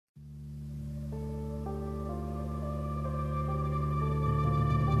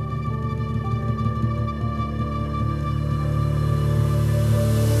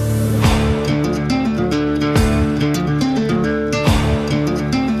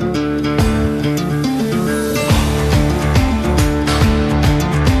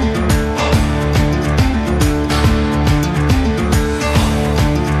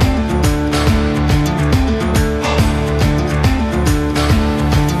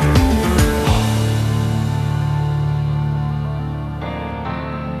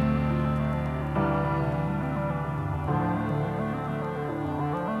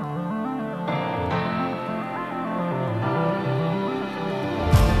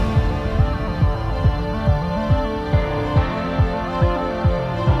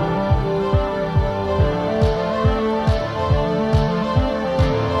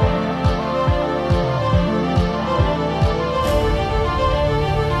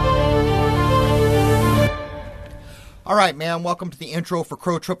All right, man, welcome to the intro for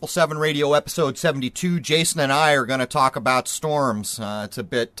Crow 777 Radio episode 72. Jason and I are going to talk about storms. It's a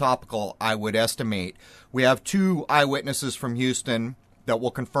bit topical, I would estimate. We have two eyewitnesses from Houston that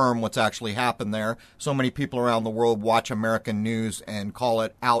will confirm what's actually happened there. So many people around the world watch American news and call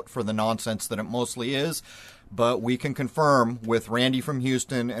it out for the nonsense that it mostly is. But we can confirm with Randy from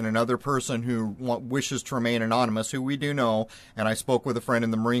Houston and another person who wishes to remain anonymous, who we do know, and I spoke with a friend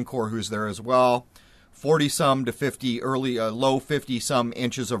in the Marine Corps who's there as well. 40-some to 50, low 50-some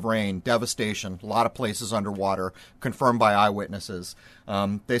inches of rain, devastation, a lot of places underwater, confirmed by eyewitnesses.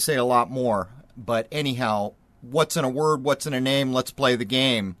 They say a lot more, but anyhow, what's in a word, what's in a name, let's play the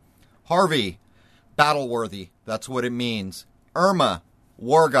game. Harvey, battle-worthy, that's what it means. Irma,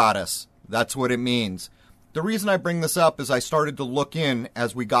 war goddess, that's what it means. The reason I bring this up is I started to look in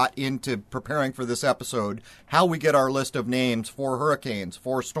as we got into preparing for this episode, how we get our list of names for hurricanes,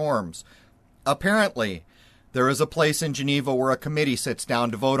 for storms. Apparently, there is a place in Geneva where a committee sits down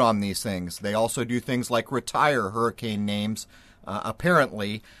to vote on these things. They also do things like retire hurricane names,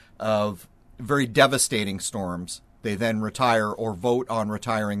 apparently, of very devastating storms. They then retire or vote on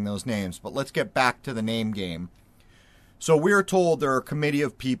retiring those names. But let's get back to the name game. So we're told there are a committee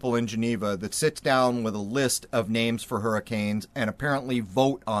of people in Geneva that sits down with a list of names for hurricanes and apparently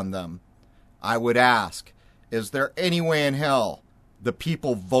vote on them. I would ask, is there any way in hell the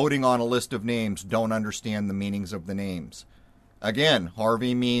people voting on a list of names don't understand the meanings of the names? Again,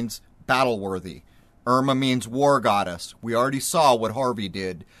 Harvey means battle-worthy. Irma means war goddess. We already saw what Harvey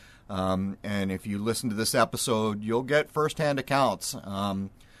did. And if you listen to this episode, you'll get firsthand accounts.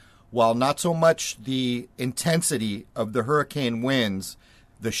 While not so much the intensity of the hurricane winds,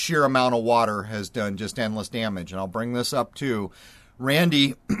 the sheer amount of water has done just endless damage. And I'll bring this up too.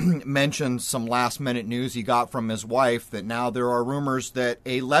 Randy mentioned some last-minute news he got from his wife that now there are rumors that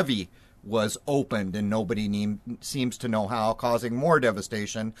a levee was opened and nobody seems to know how, causing more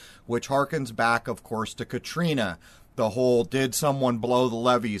devastation, which harkens back, of course, to Katrina. The whole, did someone blow the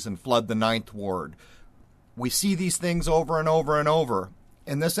levees and flood the Ninth Ward? We see these things over and over and over.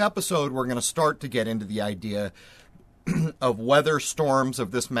 In this episode, we're going to start to get into the idea of whether storms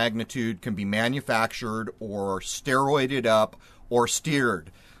of this magnitude can be manufactured or steroided up or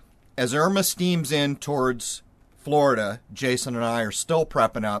steered. As Irma steams in towards Florida, Jason and I are still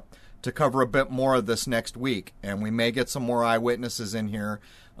prepping up to cover a bit more of this next week, and we may get some more eyewitnesses in here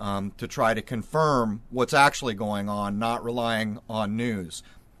to try to confirm what's actually going on, not relying on news.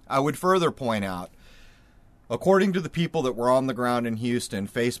 I would further point out, according to the people that were on the ground in Houston,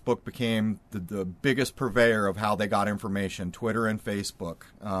 Facebook became the biggest purveyor of how they got information, Twitter and Facebook.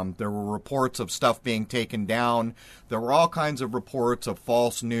 There were reports of stuff being taken down. There were all kinds of reports of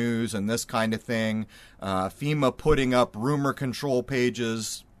false news and this kind of thing. FEMA putting up rumor control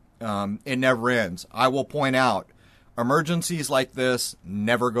pages. It never ends. I will point out, emergencies like this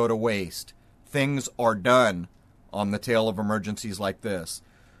never go to waste. Things are done on the tail of emergencies like this.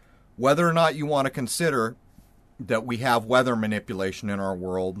 Whether or not you want to consider that we have weather manipulation in our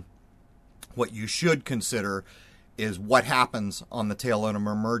world, what you should consider is what happens on the tail end of an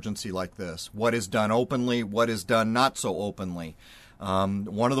emergency like this. What is done openly, what is done not so openly.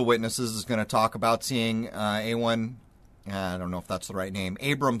 One of the witnesses is going to talk about seeing I don't know if that's the right name,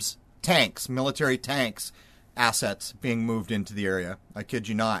 Abrams tanks, military tanks, assets being moved into the area. I kid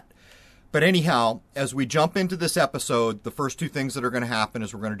you not. But anyhow, as we jump into this episode, the first two things that are going to happen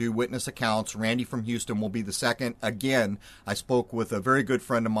is we're going to do witness accounts. Randy from Houston will be the second. Again, I spoke with a very good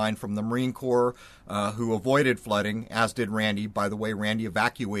friend of mine from the Marine Corps who avoided flooding, as did Randy. By the way, Randy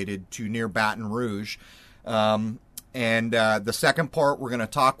evacuated to near Baton Rouge. And the second part, we're going to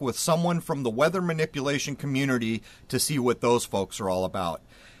talk with someone from the weather manipulation community to see what those folks are all about.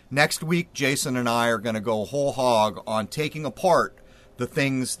 Next week, Jason and I are going to go whole hog on taking apart the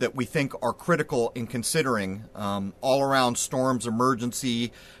things that we think are critical in considering all around storms,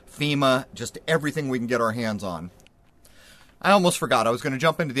 emergency, FEMA, just everything we can get our hands on. I almost forgot. I was going to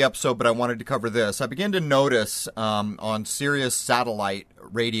jump into the episode, but I wanted to cover this. I began to notice on Sirius satellite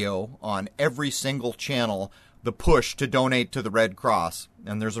radio on every single channel the push to donate to the Red Cross.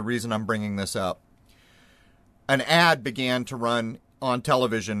 And there's a reason I'm bringing this up. An ad began to run on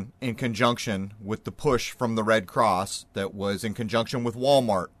television in conjunction with the push from the Red Cross that was in conjunction with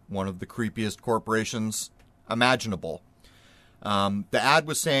Walmart, one of the creepiest corporations imaginable. The ad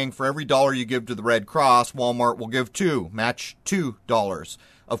was saying for every $1 you give to the Red Cross, Walmart will give match $2.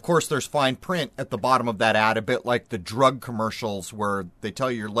 Of course, there's fine print at the bottom of that ad, a bit like the drug commercials where they tell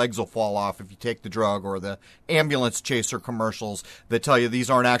you your legs will fall off if you take the drug, or the ambulance chaser commercials that tell you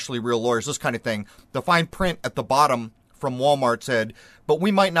these aren't actually real lawyers, this kind of thing. The fine print at the bottom from Walmart said, but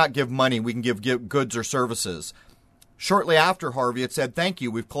we might not give money, we can give goods or services. Shortly after Harvey, it said, "Thank you,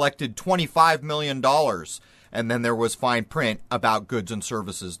 we've collected $25 million. And then there was fine print about goods and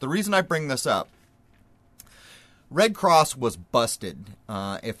services. The reason I bring this up, Red Cross was busted.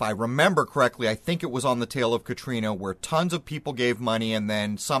 If I remember correctly, I think it was on the tail of Katrina, where tons of people gave money, and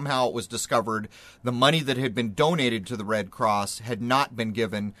then somehow it was discovered the money that had been donated to the Red Cross had not been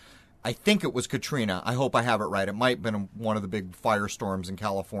given. I think it was Katrina. I hope I have it right. It might have been one of the big firestorms in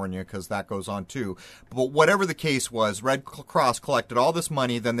California, because that goes on too. But whatever the case was, Red Cross collected all this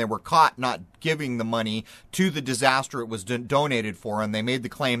money, then they were caught not giving the money to the disaster it was donated for, and they made the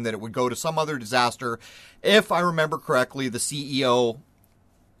claim that it would go to some other disaster. If I remember correctly, the CEO,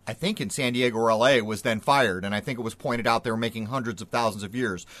 I think in San Diego or LA, was then fired, and I think it was pointed out they were making hundreds of thousands of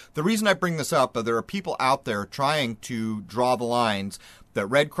years. The reason I bring this up, there are people out there trying to draw the lines that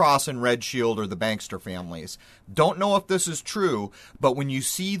Red Cross and Red Shield are the bankster families. Don't know if this is true, but when you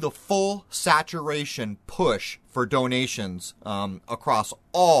see the full saturation push for donations across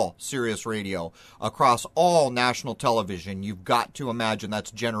all Sirius Radio, across all national television, you've got to imagine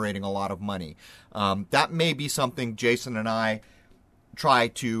that's generating a lot of money. That may be something Jason and I try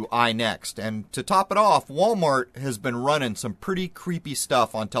to eye next. And to top it off, Walmart has been running some pretty creepy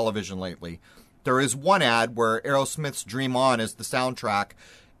stuff on television lately. There is one ad where Aerosmith's Dream On is the soundtrack,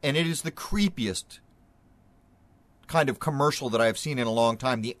 and it is the creepiest kind of commercial that I've seen in a long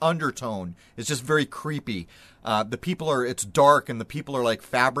time. The undertone is just very creepy. It's dark, and the people are like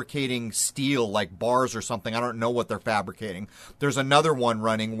fabricating steel, like bars or something. I don't know what they're fabricating. There's another one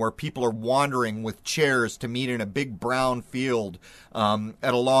running where people are wandering with chairs to meet in a big brown field at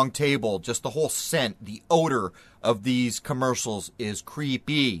a long table. Just the whole scent, the odor of these commercials is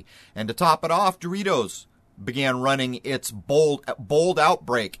creepy. And to top it off, Doritos began running its bold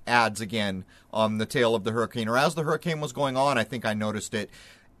outbreak ads again on the tail of the hurricane, or as the hurricane was going on. I think I noticed it.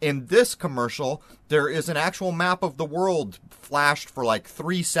 In this commercial, there is an actual map of the world flashed for like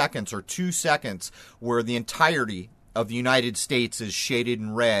 3 seconds or 2 seconds, where the entirety of the United States is shaded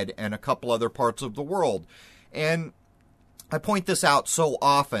in red, and a couple other parts of the world. And I point this out so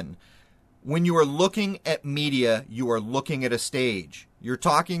often. When you are looking at media, you are looking at a stage. You're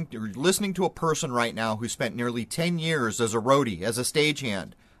listening to a person right now who spent nearly 10 years as a roadie, as a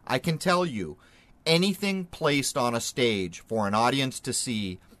stagehand. I can tell you, anything placed on a stage for an audience to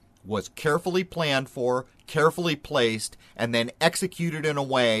see was carefully planned for, carefully placed, and then executed in a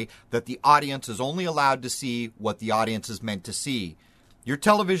way that the audience is only allowed to see what the audience is meant to see. Your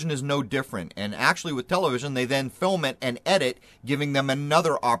television is no different, and actually with television, they then film it and edit, giving them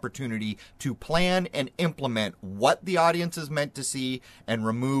another opportunity to plan and implement what the audience is meant to see and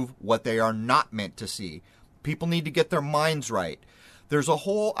remove what they are not meant to see. People need to get their minds right. There's a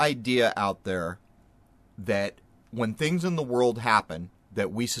whole idea out there that when things in the world happen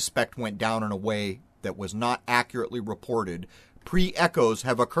that we suspect went down in a way that was not accurately reported, pre-echoes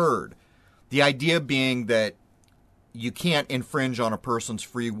have occurred. The idea being that you can't infringe on a person's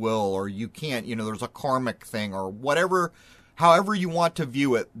free will, or you can't, there's a karmic thing, or whatever, however you want to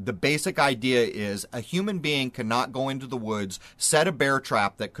view it. The basic idea is a human being cannot go into the woods, set a bear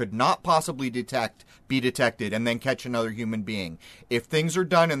trap that could not possibly be detected, and then catch another human being. If things are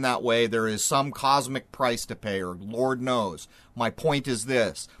done in that way, there is some cosmic price to pay, or Lord knows. My point is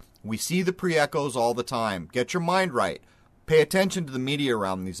this. We see the pre-echoes all the time. Get your mind right. Pay attention to the media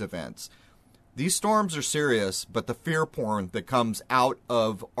around these events. These storms are serious, but the fear porn that comes out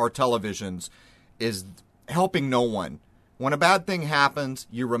of our televisions is helping no one. When a bad thing happens,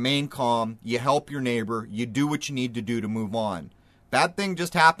 you remain calm, you help your neighbor, you do what you need to do to move on. Bad thing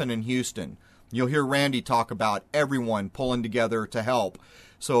just happened in Houston. You'll hear Randy talk about everyone pulling together to help.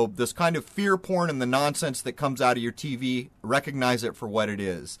 So this kind of fear porn and the nonsense that comes out of your TV, recognize it for what it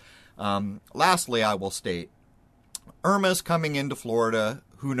is. Lastly, I will state, Irma's coming into Florida.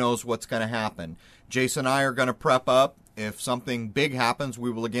 Who knows what's going to happen? Jason and I are going to prep up. If something big happens, we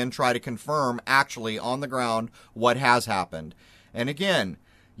will again try to confirm actually on the ground what has happened. And again,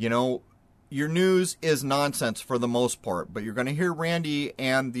 your news is nonsense for the most part, but you're going to hear Randy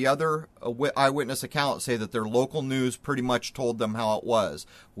and the other eyewitness account say that their local news pretty much told them how it was,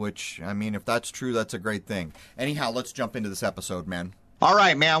 which, if that's true, that's a great thing. Anyhow, let's jump into this episode, man. All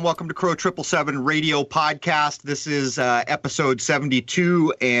right, man. Welcome to Crow 777 Radio Podcast. This is episode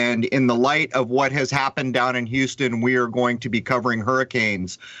 72, and in the light of what has happened down in Houston, we are going to be covering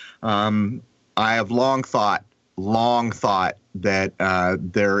hurricanes. I have long thought that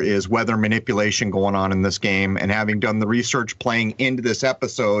there is weather manipulation going on in this game, and having done the research playing into this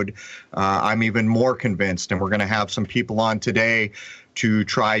episode, I'm even more convinced, and we're going to have some people on today to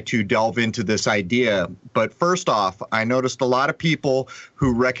try to delve into this idea. But first off, I noticed a lot of people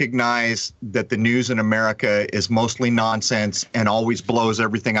who recognize that the news in America is mostly nonsense and always blows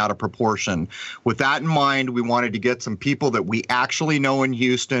everything out of proportion. With that in mind, we wanted to get some people that we actually know in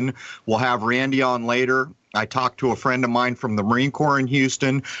Houston. We'll have Randy on later. I talked to a friend of mine from the Marine Corps in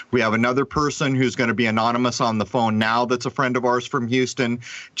Houston. We have another person who's going to be anonymous on the phone now that's a friend of ours from Houston,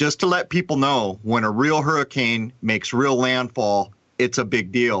 just to let people know when a real hurricane makes real landfall, it's a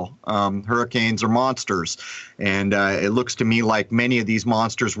big deal. Hurricanes are monsters, and it looks to me like many of these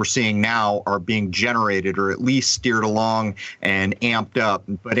monsters we're seeing now are being generated or at least steered along and amped up.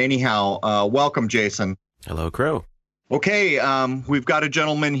 But anyhow, welcome, Jason. Hello, Crow. Okay, we've got a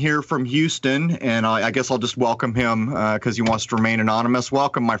gentleman here from Houston, and I guess I'll just welcome him because he wants to remain anonymous.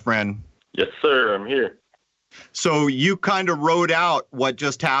 Welcome, my friend. Yes, sir. I'm here. So you kind of wrote out what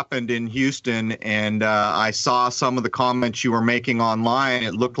just happened in Houston, and I saw some of the comments you were making online.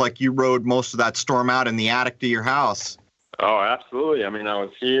 It looked like you rode most of that storm out in the attic to your house. Oh, absolutely. I mean, I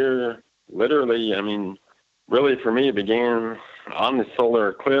was here literally. I mean, really for me, it began on the solar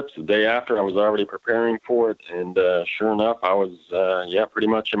eclipse. The day after, I was already preparing for it, and sure enough, I was, pretty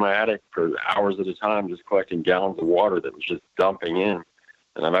much in my attic for hours at a time, just collecting gallons of water that was just dumping in.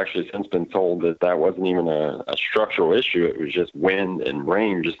 And I've actually since been told that that wasn't even a structural issue. It was just wind and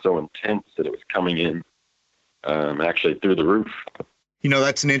rain just so intense that it was coming in actually through the roof. You know,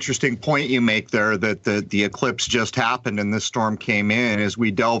 that's an interesting point you make there, that the eclipse just happened and this storm came in. As we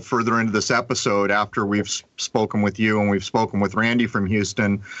delve further into this episode, after we've spoken with you and we've spoken with Randy from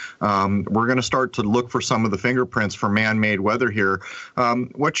Houston, we're going to start to look for some of the fingerprints for man-made weather here.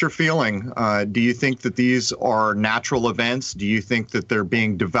 What's your feeling? Do you think that these are natural events? Do you think that they're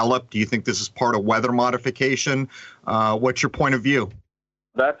being developed? Do you think this is part of weather modification? What's your point of view?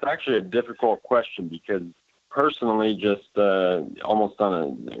 That's actually a difficult question because personally, just almost on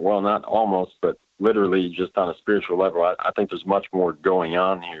a, well, not almost, but literally just on a spiritual level, I think there's much more going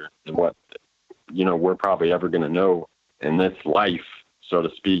on here than what, we're probably ever going to know in this life, so to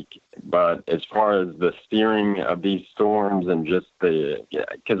speak. But as far as the steering of these storms and just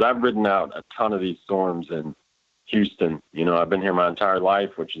because I've ridden out a ton of these storms in Houston. I've been here my entire life,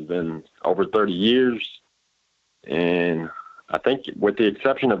 which has been over 30 years. And I think with the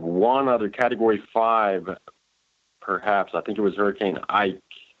exception of one other Category 5, perhaps, I think it was Hurricane Ike.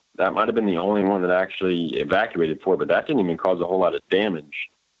 That might have been the only one that actually evacuated for it, but that didn't even cause a whole lot of damage.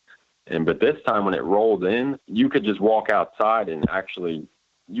 But this time when it rolled in, you could just walk outside and actually,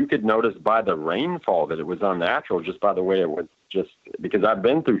 you could notice by the rainfall that it was unnatural, just by the way it was because I've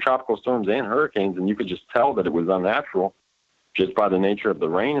been through tropical storms and hurricanes, and you could just tell that it was unnatural just by the nature of the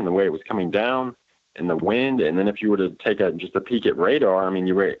rain and the way it was coming down and the wind. And then if you were to take just a peek at radar, I mean,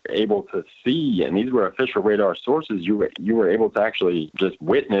 you were able to see, and these were official radar sources, you were able to actually just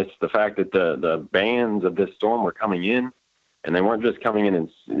witness the fact that the bands of this storm were coming in, and they weren't just coming in and,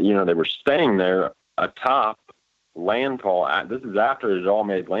 they were staying there atop landfall. This is after it all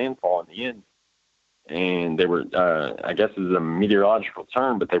made landfall in the end. And they were, I guess this is a meteorological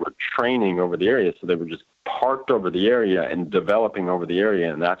term, but they were training over the area. So they were just parked over the area and developing over the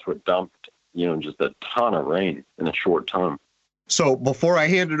area, and that's what dumped just a ton of rain in a short time. So before I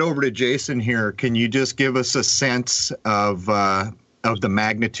hand it over to Jason here, can you just give us a sense of the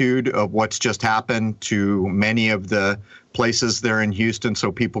magnitude of what's just happened to many of the places there in Houston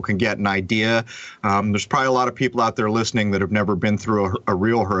so people can get an idea? There's probably a lot of people out there listening that have never been through a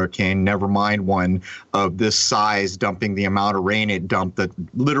real hurricane, never mind one of this size dumping the amount of rain it dumped that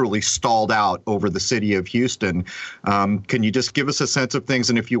literally stalled out over the city of Houston. Can you just give us a sense of things?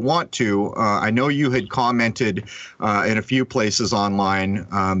 And if you want to, I know you had commented in a few places online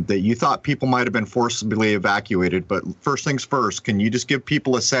that you thought people might have been forcibly evacuated. But first things first, can you just give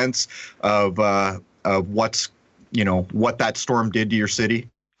people a sense of what's what that storm did to your city?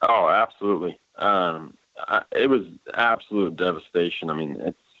 Oh, absolutely. It was absolute devastation. I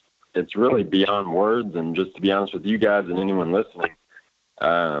mean, it's really beyond words. And just to be honest with you guys and anyone listening,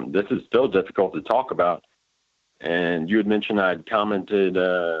 this is still difficult to talk about. And you had mentioned I'd commented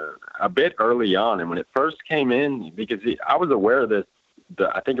a bit early on. And when it first came in, because I was aware of this,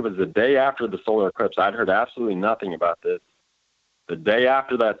 I think it was the day after the solar eclipse, I'd heard absolutely nothing about this. The day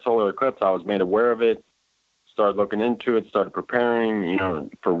after that solar eclipse, I was made aware of it. Started looking into it, started preparing,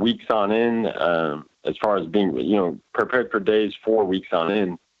 for weeks on end, as far as being, prepared for days, 4 weeks on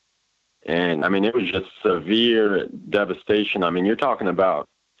end. And I mean, it was just severe devastation. I mean, you're talking about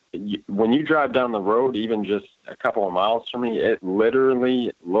when you drive down the road, even just a couple of miles from me, it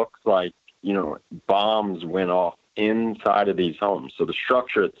literally looks like, bombs went off inside of these homes. So the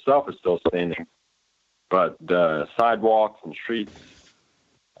structure itself is still standing, but the sidewalks and streets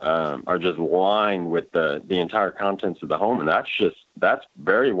are just lined with the entire contents of the home. And that's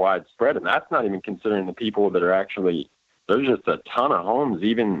very widespread. And that's not even considering the people that are actually, there's just a ton of homes,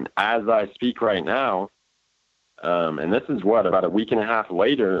 even as I speak right now. And this is about a week and a half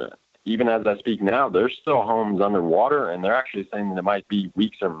later, even as I speak now, there's still homes underwater, and they're actually saying that it might be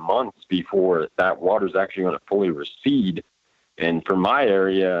weeks or months before that water's actually going to fully recede. And for my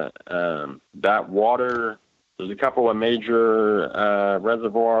area, that water, there's a couple of major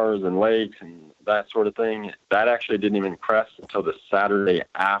reservoirs and lakes and that sort of thing. That actually didn't even crest until the Saturday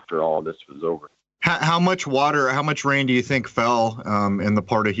after all this was over. How much water, how much rain do you think fell in the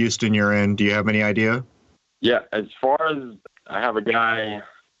part of Houston you're in? Do you have any idea? Yeah, as far as I have a guy,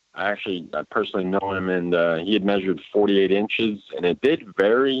 I personally know him, and he had measured 48 inches, and it did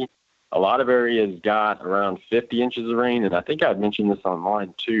vary. A lot of areas got around 50 inches of rain, and I think I'd mentioned this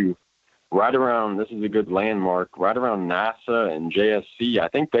online too. Right around, this is a good landmark, right around NASA and JSC, I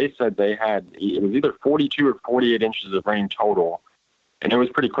think they said they had, it was either 42 or 48 inches of rain total. And it was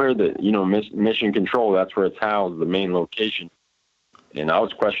pretty clear that, Mission Control, that's where it's housed, the main location. And I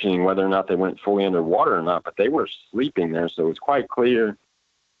was questioning whether or not they went fully underwater or not, but they were sleeping there. So it was quite clear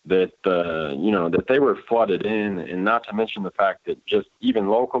that, that they were flooded in, and not to mention the fact that just even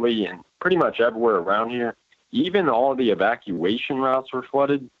locally and pretty much everywhere around here, even all the evacuation routes were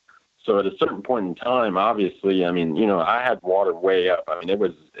flooded. So at a certain point in time, obviously, I had water way up. It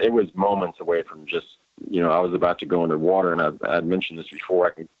was moments away from just, I was about to go underwater, and I'd mentioned this before.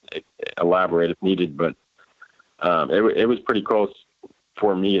 I can elaborate if needed, but it was pretty close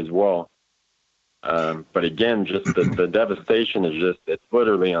for me as well. But again, just the devastation is it's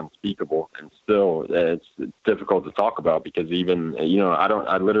literally unspeakable, and still it's difficult to talk about because even,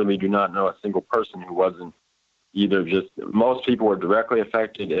 I literally do not know a single person who wasn't either most people were directly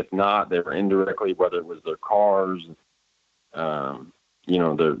affected. If not, they were indirectly, whether it was their cars,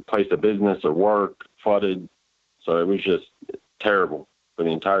 their place of business or work flooded. So it was just terrible for the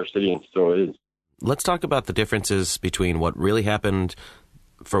entire city, and still is. Let's talk about the differences between what really happened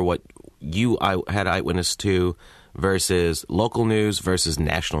for what I had eyewitness to versus local news versus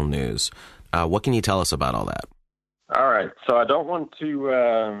national news. What can you tell us about all that? All right. So I don't want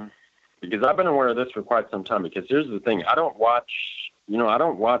to, because I've been aware of this for quite some time, because here's the thing. I don't watch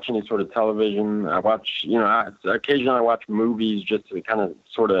any sort of television. I watch, occasionally I watch movies just to kind of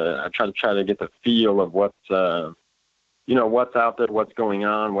I try to get the feel of what's out there, what's going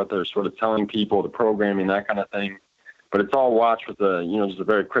on, what they're sort of telling people, the programming, that kind of thing. But it's all watched with just a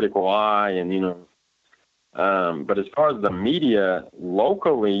very critical eye. And, but as far as the media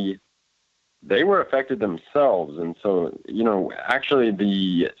locally, they were affected themselves. And so, actually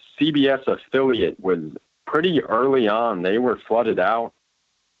the CBS affiliate was pretty early on. They were flooded out,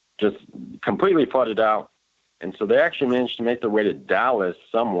 just completely flooded out. And so they actually managed to make their way to Dallas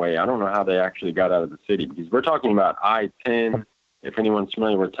some way. I don't know how they actually got out of the city, because we're talking about I-10. If anyone's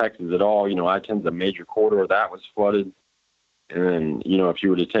familiar with Texas at all, I-10 is a major corridor that was flooded. And then, if you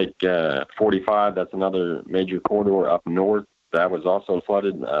were to take 45, that's another major corridor up north. That was also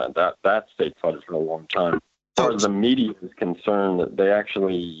flooded. That stayed flooded for a long time. As far as the media is concerned, they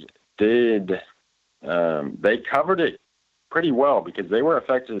actually did. They covered it pretty well because they were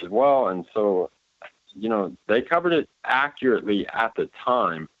affected as well. And so, they covered it accurately at the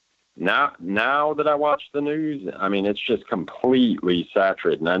time. Now that I watch the news, it's just completely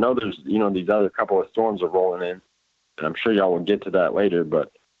saturated. And I know there's, these other couple of storms are rolling in, and I'm sure y'all will get to that later.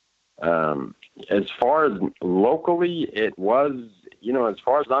 But as far as locally, it was, as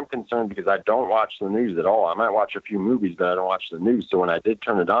far as I'm concerned, because I don't watch the news at all. I might watch a few movies, but I don't watch the news. So when I did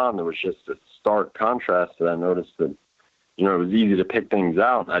turn it on, there was just a stark contrast that I noticed that, it was easy to pick things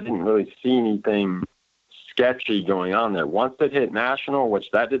out. I didn't really see anything sketchy going on there. Once it hit national, which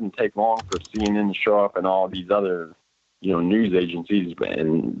that didn't take long for CNN to show up and all these other, news agencies,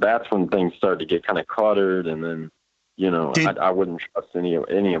 and that's when things started to get kind of cluttered, and then, I wouldn't trust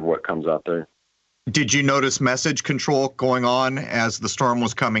any of what comes out there. Did you notice message control going on as the storm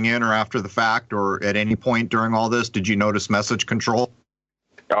was coming in, or after the fact, or at any point during all this? Did you notice message control?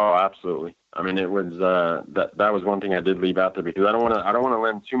 Oh, absolutely. It was that was one thing I did leave out there, because I don't want to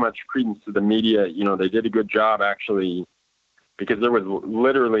lend too much credence to the media. They did a good job actually, because there was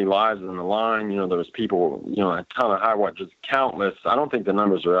literally lives on the line. There was people, a ton of high water, just countless. I don't think the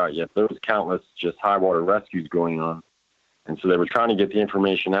numbers are out yet. There was countless just high water rescues going on. And so they were trying to get the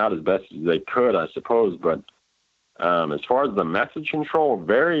information out as best as they could, I suppose. But as far as the message control,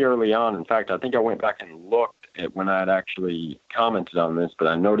 very early on, in fact, I think I went back and looked at when I had actually commented on this, but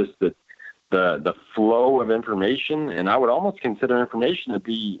I noticed that the flow of information, and I would almost consider information to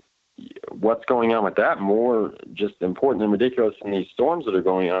be, what's going on with that more just important and ridiculous than these storms that are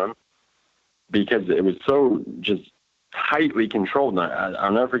going on, because it was so just tightly controlled. And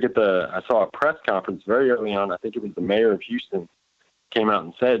I'll never forget I saw a press conference very early on. I think it was the mayor of Houston came out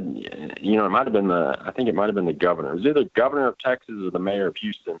and said, it might have been the governor. It was either the governor of Texas or the mayor of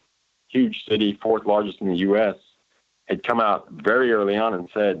Houston, huge city, fourth largest in the U.S., had come out very early on and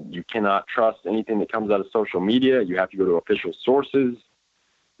said, you cannot trust anything that comes out of social media. You have to go to official sources,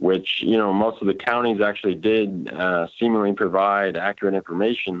 which, most of the counties actually did seemingly provide accurate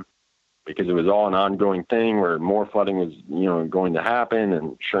information, because it was all an ongoing thing where more flooding was, going to happen.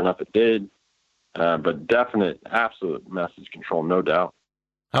 And sure enough, it did. But definite, absolute message control, no doubt.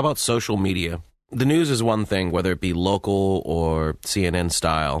 How about social media? The news is one thing, whether it be local or CNN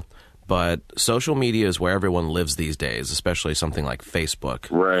style, but social media is where everyone lives these days, especially something like Facebook.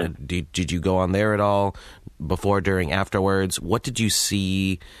 Right. Did you go on there at all before, during, afterwards? What did you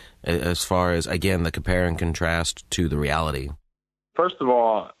see as far as, again, the compare and contrast to the reality? First of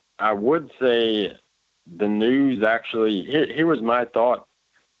all, I would say the news actually, here was my thought.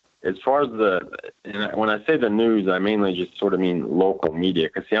 As far as when I say the news, I mainly just sort of mean local media.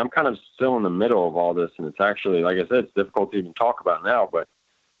 Because, see, I'm kind of still in the middle of all this, and it's actually, like I said, it's difficult to even talk about now, but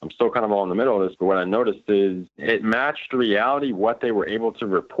I'm still kind of all in the middle of this. But what I noticed is it matched reality, what they were able to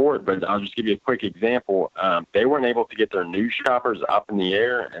report. But I'll just give you a quick example. They weren't able to get their news choppers up in the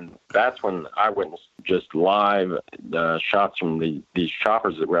air, and that's when I witnessed just live shots from these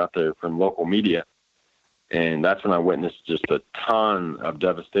choppers that were out there from local media. And that's when I witnessed just a ton of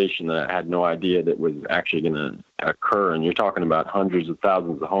devastation that I had no idea that was actually going to occur. And you're talking about hundreds of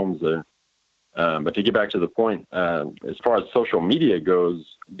thousands of homes there. But to get back to the point, as far as social media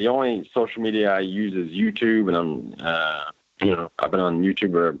goes, the only social media I use is YouTube. And I've been on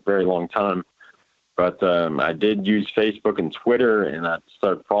YouTube for a very long time. But I did use Facebook and Twitter, and I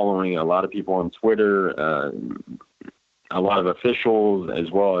started following a lot of people on Twitter, a lot of officials, as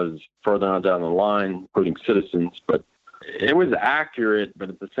well as further on down the line, including citizens. But it was accurate, but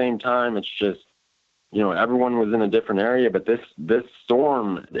at the same time, it's just, everyone was in a different area. But this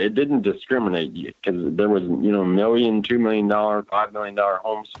storm, it didn't discriminate, because there was, $1 million, $2 million, $5 million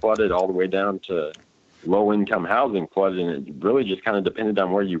homes flooded, all the way down to low-income housing flooded, and it really just kind of depended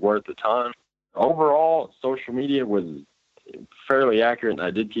on where you were at the time. Overall, social media was fairly accurate, and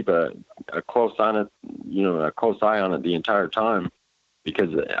I did keep a close eye on it the entire time, because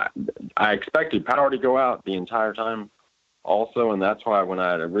I expected power to go out the entire time also, and that's why when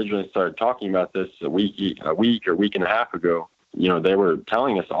I originally started talking about this a week or week and a half ago, they were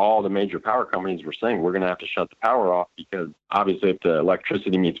telling us, all the major power companies were saying, we're going to have to shut the power off, because obviously if the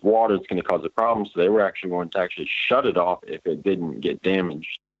electricity meets water, it's going to cause a problem. So they were actually going to shut it off if it didn't get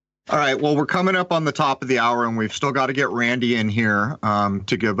damaged. All right. Well, we're coming up on the top of the hour, and we've still got to get Randy in here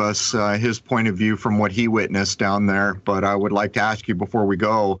to give us his point of view from what he witnessed down there. But I would like to ask you before we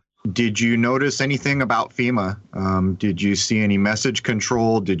go, did you notice anything about FEMA? Did you see any message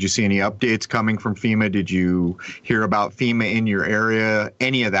control? Did you see any updates coming from FEMA? Did you hear about FEMA in your area?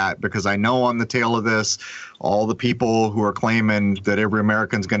 Any of that? Because I know on the tail of this, all the people who are claiming that every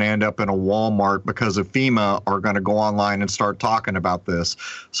American's going to end up in a Walmart because of FEMA are going to go online and start talking about this.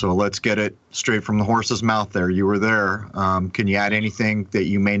 So let's get it straight from the horse's mouth there. You were there. Can you add anything that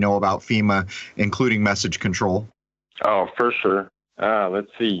you may know about FEMA, including message control? Oh, for sure.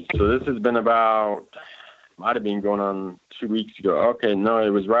 Let's see. So this has been might have been going on 2 weeks ago. Okay, no, it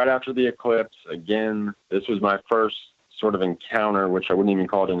was right after the eclipse. Again, this was my first sort of encounter, which I wouldn't even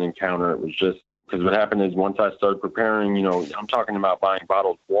call it an encounter. It was just, because what happened is once I started preparing, I'm talking about buying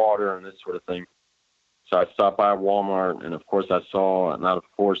bottled water and this sort of thing. So I stopped by Walmart, and of course I stopped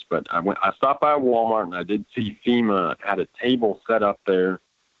by Walmart, and I did see FEMA had a table set up there.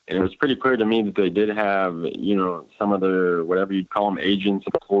 And it was pretty clear to me that they did have, some of their, whatever you'd call them, agents,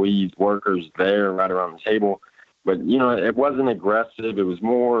 employees, workers there right around the table. But, it wasn't aggressive. It was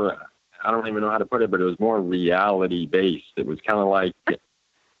more, I don't even know how to put it, but it was more reality-based. It was kind of like,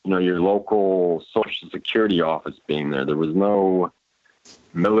 your local Social Security office being there. There was no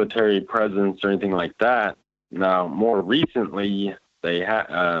military presence or anything like that. Now, more recently,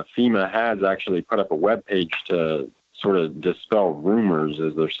 FEMA has actually put up a webpage to sort of dispel rumors,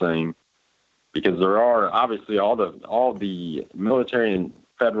 as they're saying, because there are obviously all the military and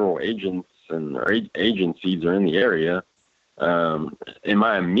federal agents and agencies are in the area. In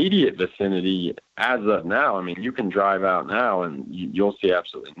my immediate vicinity, as of now, I mean, you can drive out now and you'll see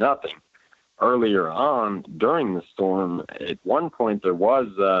absolutely nothing. Earlier on during the storm, at one point there was,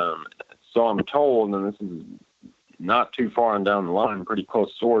 so I'm told, and this is not too far on down the line, pretty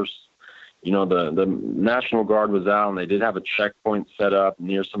close source, the National Guard was out, and they did have a checkpoint set up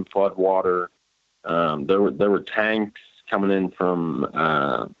near some flood water. There were tanks coming in from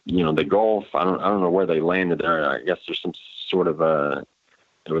the Gulf. I don't know where they landed there. I guess there's some sort of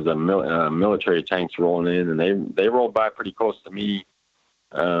military tanks rolling in, and they rolled by pretty close to me.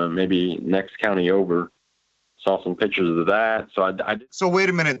 Maybe next county over. Saw some pictures of that. So wait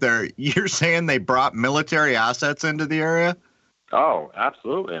a minute there. You're saying they brought military assets into the area? Oh,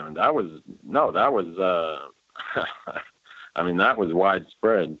 absolutely. I mean, that was I mean, that was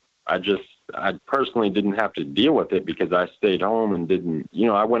widespread. I personally didn't have to deal with it because I stayed home and didn't,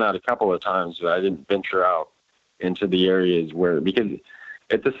 I went out a couple of times, but I didn't venture out into the areas because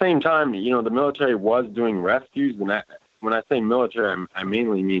at the same time, the military was doing rescues. And when I say military, I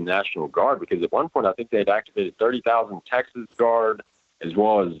mainly mean National Guard, because at one point I think they had activated 30,000 Texas Guard as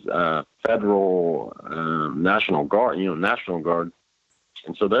well as federal National Guard, National Guard.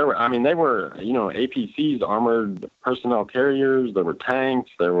 And so they were APCs, armored personnel carriers. There were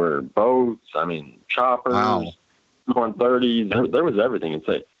tanks. There were boats. I mean, choppers, wow. 130s. There was everything.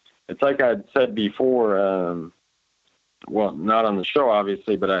 It's like I'd said before. Well, not on the show,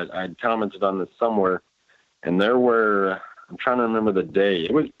 obviously, but I'd commented on this somewhere. And I'm trying to remember the day.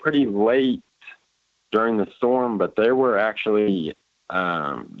 It was pretty late during the storm, but there were actually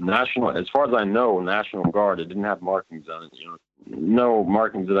as far as I know, National Guard. It didn't have markings on it. No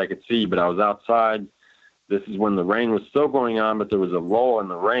markings that I could see, but I was outside. This is when the rain was still going on, but there was a lull in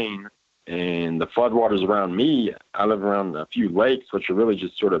the rain, and the floodwaters around me. I live around a few lakes, which are really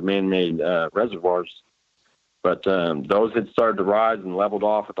just sort of man-made reservoirs. But those had started to rise and leveled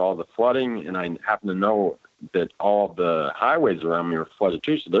off with all the flooding, and I happened to know that all of the highways around me were flooded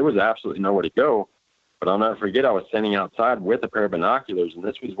too, so there was absolutely nowhere to go. But I'll never forget, I was standing outside with a pair of binoculars, and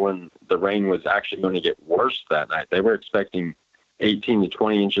this was when the rain was actually going to get worse that night. They were expecting 18 to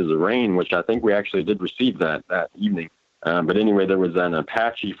 20 inches of rain, which I think we actually did receive that evening. But anyway, there was an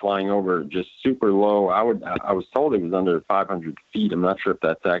Apache flying over just super low. I was told it was under 500 feet. I'm not sure if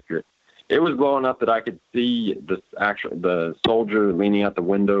that's accurate. It was low enough that I could see the soldier leaning out the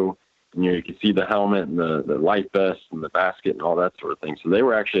window, and you could see the helmet and the life vest and the basket and all that sort of thing. So they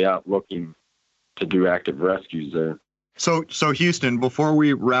were actually out looking to do active rescues there. So Houston, before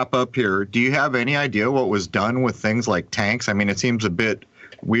we wrap up here, do you have any idea what was done with things like tanks? I mean, it seems a bit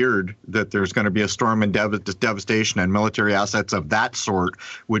weird that there's going to be a storm and devastation and military assets of that sort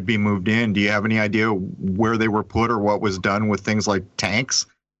would be moved in. Do you have any idea where they were put or what was done with things like tanks?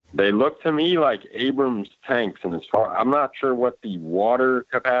 They look to me like Abrams tanks, and I'm not sure what the water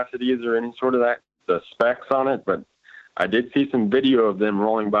capacity is or any sort of the specs on it, but I did see some video of them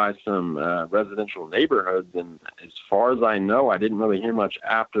rolling by some residential neighborhoods, and as far as I know, I didn't really hear much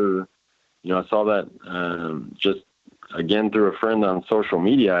after. I saw that just again through a friend on social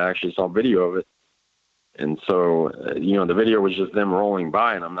media. I actually saw video of it, and so the video was just them rolling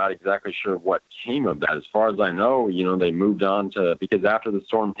by, and I'm not exactly sure what came of that. As far as I know, they moved on because after the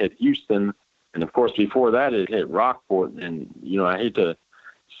storm hit Houston, and of course before that it hit Rockport, and I hate to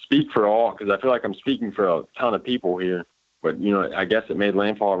speak for all, because I feel like I'm speaking for a ton of people here, but I guess it made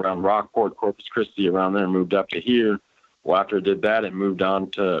landfall around Rockport, Corpus Christi, around there, and moved up to here. Well, after it did that, it moved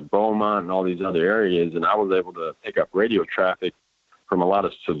on to Beaumont and all these other areas, and I was able to pick up radio traffic from a lot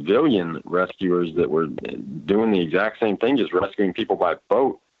of civilian rescuers that were doing the exact same thing, just rescuing people by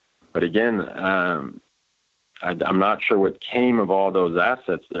boat. But again, I'm not sure what came of all those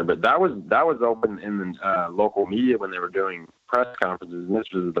assets there, but that was open in the local media when they were doing press conferences, and this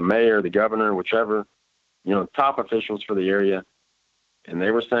was the mayor, the governor, whichever, top officials for the area. And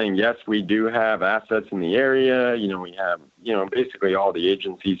they were saying, yes, we do have assets in the area. We have, basically all the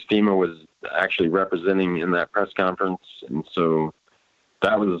agencies. FEMA was actually representing in that press conference. And so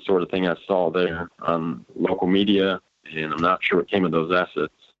that was the sort of thing I saw there on local media, and I'm not sure what came of those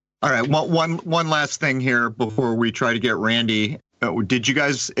assets. All right. Well, one last thing here before we try to get Randy. Did you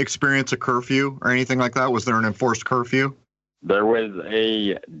guys experience a curfew or anything like that? Was there an enforced curfew? There was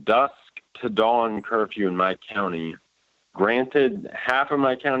a dusk to dawn curfew in my county. Granted, half of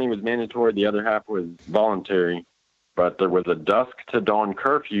my county was mandatory, the other half was voluntary, but there was a dusk to dawn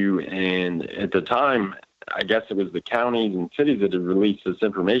curfew, and at the time, I guess it was the counties and cities that had released this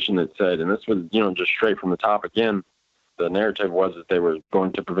information that said, and this was, just straight from the top again, the narrative was that they were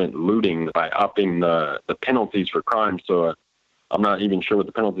going to prevent looting by upping the penalties for crime. So I'm not even sure what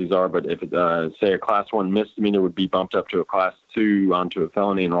the penalties are, but if say a class 1 misdemeanor would be bumped up to a class 2 onto a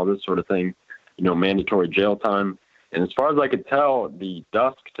felony and all this sort of thing, mandatory jail time. And as far as I could tell, the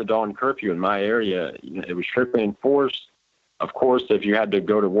dusk to dawn curfew in my area, it was strictly enforced. Of course, if you had to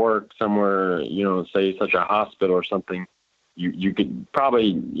go to work somewhere, say such a hospital or something, you could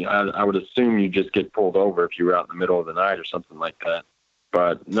probably, I would assume you just get pulled over if you were out in the middle of the night or something like that.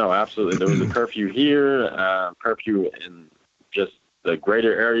 But no, absolutely. There was a curfew here, curfew in just the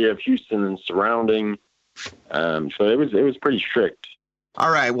greater area of Houston and surrounding. So it was pretty strict. All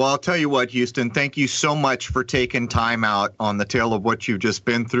right. Well, I'll tell you what, Houston, thank you so much for taking time out on the tail of what you've just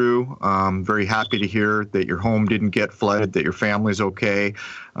been through. Very happy to hear that your home didn't get flooded, that your family's okay.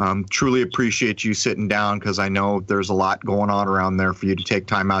 Truly appreciate you sitting down because I know there's a lot going on around there for you to take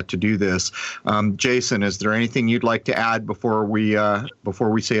time out to do this. Jason, is there anything you'd like to add before we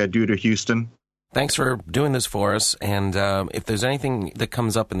say adieu to Houston? Thanks for doing this for us. And if there's anything that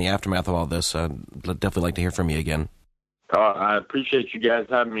comes up in the aftermath of all this, I'd definitely like to hear from you again. I appreciate you guys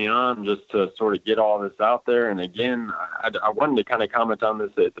having me on just to sort of get all this out there. And again, I wanted to kind of comment on this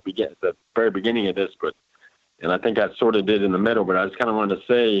at the very beginning of this, and I think I sort of did in the middle, but I just kind of wanted to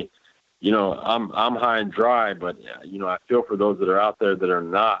say, I'm high and dry, but, I feel for those that are out there that are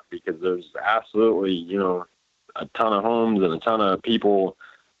not, because there's absolutely, a ton of homes and a ton of people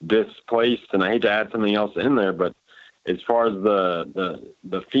displaced. And I hate to add something else in there, but as far as the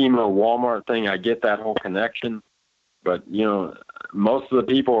FEMA Walmart thing, I get that whole connection. But, most of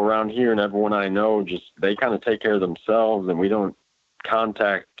the people around here and everyone I know, they kind of take care of themselves, and we don't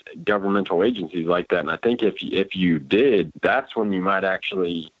contact governmental agencies like that. And I think if you did, that's when you might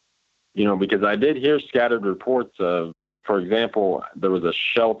actually, because I did hear scattered reports of, for example, there was a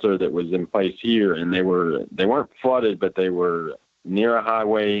shelter that was in place here, and they weren't flooded, but they were near a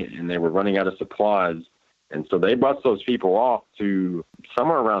highway and they were running out of supplies. And so they bust those people off to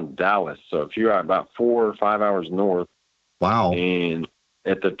somewhere around Dallas. So if you're about 4 or 5 hours north. Wow. And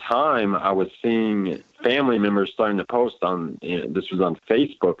at the time, I was seeing family members starting to post this was on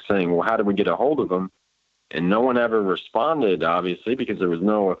Facebook, saying, well, how do we get a hold of them? And no one ever responded, obviously, because there was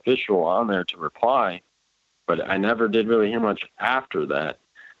no official on there to reply. But I never did really hear much after that.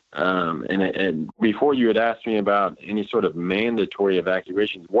 And before you had asked me about any sort of mandatory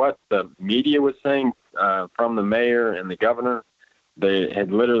evacuations, what the media was saying from the mayor and the governor, they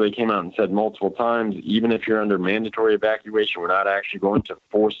had literally came out and said multiple times, even if you're under mandatory evacuation, we're not actually going to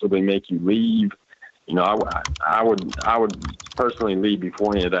forcibly make you leave. I would personally leave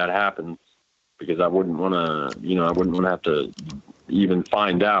before any of that happens, because I wouldn't want to have to even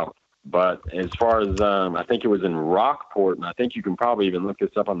find out. But as far as I think it was in Rockport, and I think you can probably even look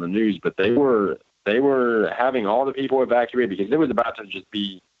this up on the news, but they were having all the people evacuated because it was about to just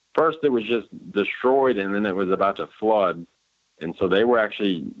be, first it was just destroyed, and then it was about to flood. And so they were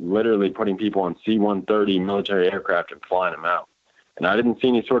actually literally putting people on C-130 military aircraft and flying them out. And I didn't see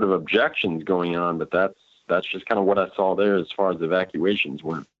any sort of objections going on, but that's just kind of what I saw there as far as evacuations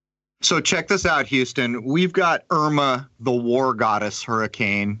went. So check this out, Houston. We've got Irma, the war goddess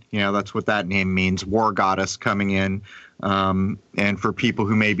hurricane. That's what that name means, war goddess, coming in. And for people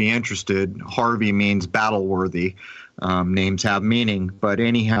who may be interested, Harvey means battle-worthy. Names have meaning. But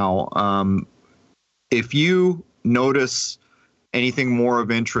anyhow, if you notice anything more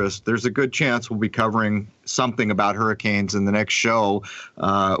of interest, there's a good chance we'll be covering something about hurricanes in the next show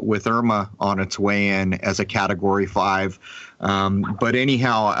with Irma on its way in as a Category 5. But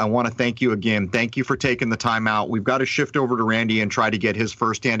anyhow, I want to thank you again. Thank you for taking the time out. We've got to shift over to Randy and try to get his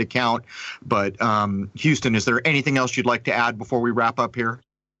firsthand account. But Houston, is there anything else you'd like to add before we wrap up here?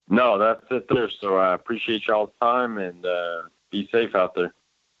 No, that's it there. So I appreciate y'all's time, and be safe out there.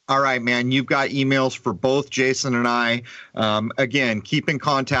 All right, man. You've got emails for both Jason and I. Again, keep in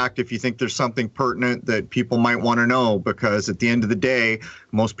contact if you think there's something pertinent that people might want to know, because at the end of the day,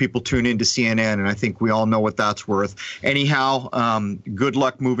 most people tune into CNN, and I think we all know what that's worth. Anyhow, good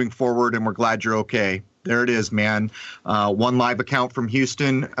luck moving forward, and we're glad you're okay. There it is, man. One live account from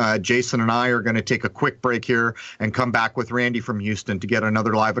Houston. Jason and I are going to take a quick break here and come back with Randy from Houston to get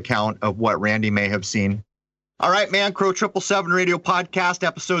another live account of what Randy may have seen. All right, man. Crow 777 Radio Podcast,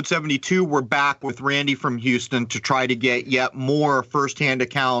 episode 72. We're back with Randy from Houston to try to get yet more firsthand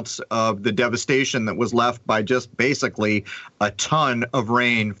accounts of the devastation that was left by just basically a ton of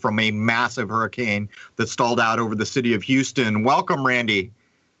rain from a massive hurricane that stalled out over the city of Houston. Welcome, Randy.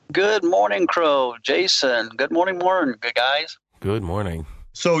 Good morning, Crow. Jason. Good morning, guys. Good morning.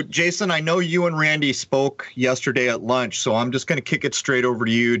 So, Jason, I know you and Randy spoke yesterday at lunch, so I'm just going to kick it straight over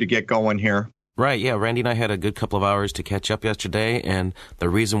to you to get going here. Right, yeah. Randy and I had a good couple of hours to catch up yesterday, and the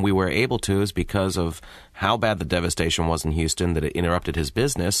reason we were able to is because of how bad the devastation was in Houston, that it interrupted his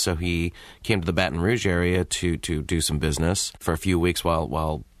business, so he came to the Baton Rouge area to do some business for a few weeks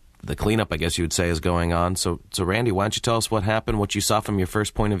while the cleanup, I guess you would say, is going on. So Randy, why don't you tell us what happened, what you saw from your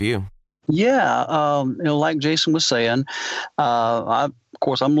first point of view? Yeah, like Jason was saying, I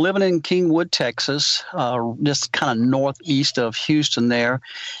course, I'm living in Kingwood, Texas, just kind of northeast of Houston there.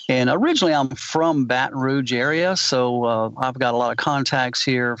 And originally I'm from Baton Rouge area, so I've got a lot of contacts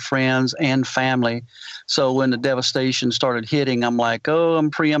here, friends and family. So when the devastation started hitting, I'm like, oh, I'm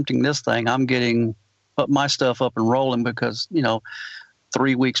preempting this thing. I'm getting my stuff up and rolling because,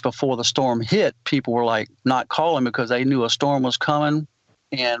 3 weeks before the storm hit, people were like not calling because they knew a storm was coming.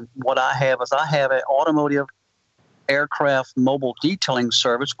 And what I have is an automotive aircraft mobile detailing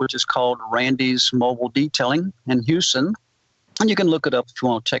service, which is called Randy's Mobile Detailing in Houston. And you can look it up if you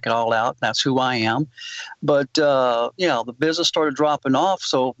want to check it all out. That's who I am. But, the business started dropping off.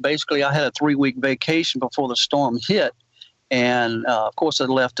 So basically I had a 3-week vacation before the storm hit. And, of course, it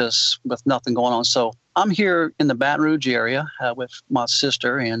left us with nothing going on. So I'm here in the Baton Rouge area with my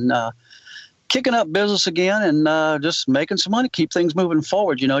sister and kicking up business again and just making some money, keep things moving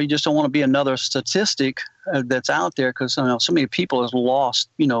forward. You just don't want to be another statistic that's out there because so many people have lost,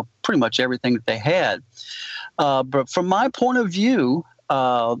 pretty much everything that they had. But from my point of view,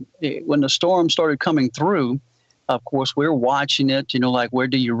 when the storm started coming through, of course, we're watching it, like where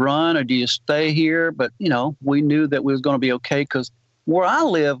do you run or do you stay here? But, we knew that we was going to be okay because where I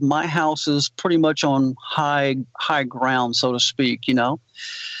live, my house is pretty much on high ground, so to speak,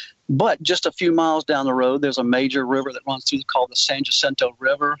 But just a few miles down the road, there's a major river that runs through called the San Jacinto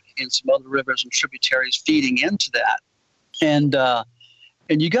River and some other rivers and tributaries feeding into that. And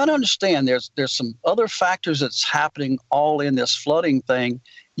you got to understand there's some other factors that's happening all in this flooding thing.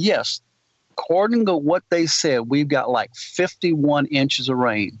 Yes, according to what they said, we've got like 51 inches of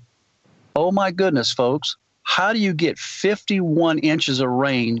rain. Oh, my goodness, folks. How do you get 51 inches of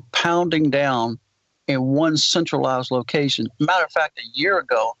rain pounding down in one centralized location? Matter of fact, a year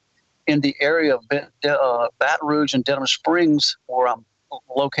ago, in the area of Baton Rouge and Denham Springs, where I'm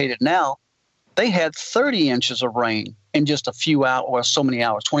located now, they had 30 inches of rain in just a few hours, or so many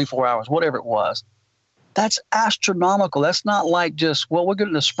hours, 24 hours, whatever it was. That's astronomical. That's not like just, we're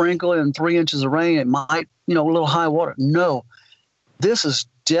getting a sprinkle and 3 inches of rain. It might, a little high water. No, this is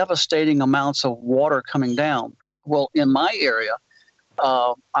devastating amounts of water coming down. Well, in my area,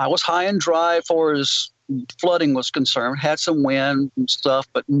 I was high and dry as far as flooding was concerned, had some wind and stuff,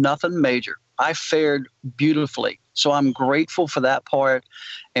 but nothing major. I fared beautifully. So I'm grateful for that part,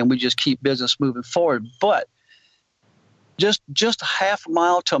 and we just keep business moving forward. But just half a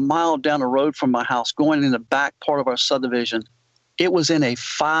mile to a mile down the road from my house, going in the back part of our subdivision, it was in a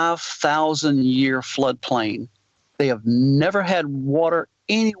 5,000-year floodplain. They have never had water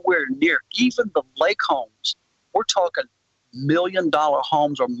anywhere near, even the lake homes. We're talking million-dollar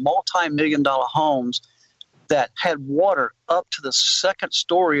homes or multi-million-dollar homes that had water up to the second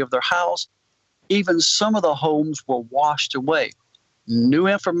story of their house. Even some of the homes were washed away. New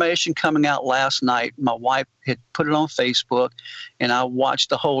information coming out last night. My wife had put it on Facebook, and I watched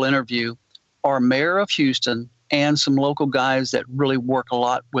the whole interview. Our mayor of Houston and some local guys that really work a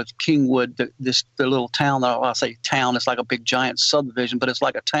lot with Kingwood, the little town. I say town, it's like a big giant subdivision, but it's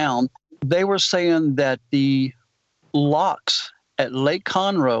like a town. They were saying that the locks at Lake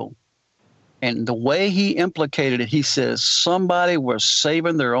Conroe, and the way he implicated it, he says somebody was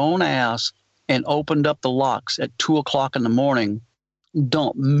saving their own ass and opened up the locks at 2 o'clock in the morning,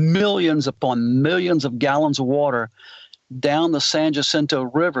 dumped millions upon millions of gallons of water down the San Jacinto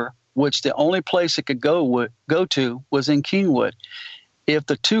River, which the only place it could go to was in Kingwood. If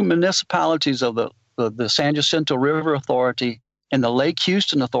the two municipalities of the San Jacinto River Authority and the Lake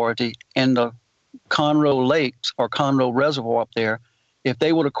Houston Authority and the Conroe Lakes or Conroe Reservoir up there, if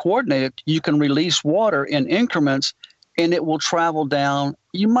they would have coordinated, you can release water in increments and it will travel down.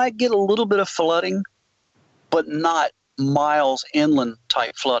 You might get a little bit of flooding, but not miles inland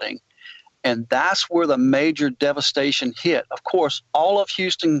type flooding. And that's where the major devastation hit. Of course, all of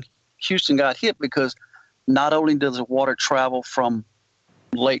Houston got hit because not only does the water travel from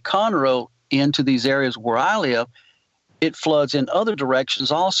Lake Conroe into these areas where I live, it floods in other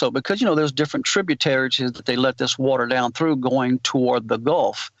directions also because, there's different tributaries that they let this water down through going toward the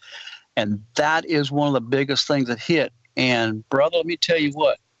Gulf. And that is one of the biggest things that hit. And, brother, let me tell you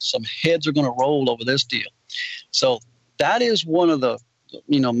what, some heads are going to roll over this deal. So that is one of the,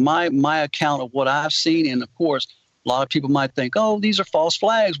 my account of what I've seen. And, of course, a lot of people might think, oh, these are false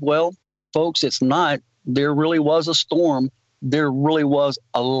flags. Well, folks, it's not. There really was a storm. There really was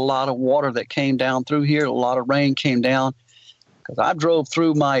a lot of water that came down through here. A lot of rain came down. Because I drove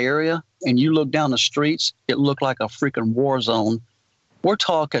through my area, and you look down the streets, it looked like a freaking war zone. We're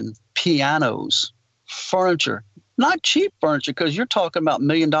talking pianos, furniture, not cheap furniture, because you're talking about $1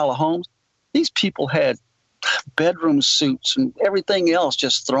 million homes. These people had bedroom suits and everything else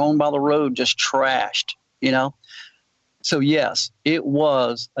just thrown by the road, just trashed, So, yes, it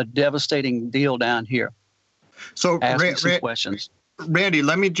was a devastating deal down here. So, Asking some questions. Randy,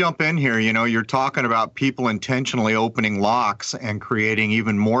 let me jump in here. You know, you're talking about people intentionally opening locks and creating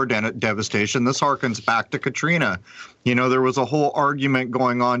even more devastation. This harkens back to Katrina. You know, there was a whole argument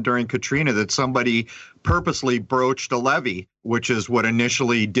going on during Katrina that somebody purposely broached a levee, which is what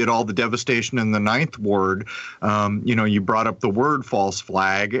initially did all the devastation in the Ninth Ward. You know, you brought up the word false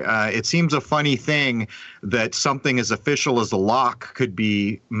flag. It seems a funny thing that something as official as a lock could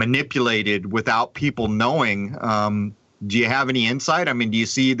be manipulated without people knowing. Do you have any insight? I mean, do you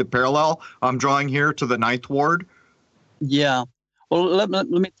see the parallel I'm drawing here to the Ninth Ward? Yeah. Well, let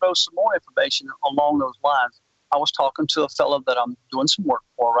me throw some more information along those lines. I was talking to a fellow that I'm doing some work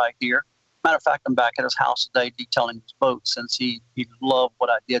for right here. Matter of fact, I'm back at his house today detailing his boat since he loved what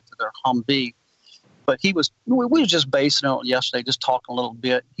I did to their Humvee. But we were just basing it on yesterday, just talking a little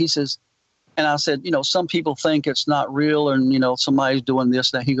bit. He says, and I said, you know, some people think it's not real and, you know, somebody's doing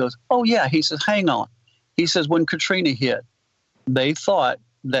this and that. He goes, oh, yeah. He says, hang on. He says, when Katrina hit, they thought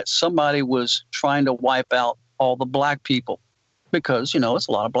that somebody was trying to wipe out all the black people because, you know, it's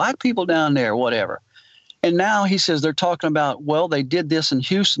a lot of black people down there, whatever. And now he says they're talking about, well, they did this in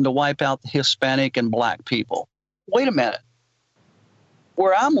Houston to wipe out the Hispanic and black people. Wait a minute.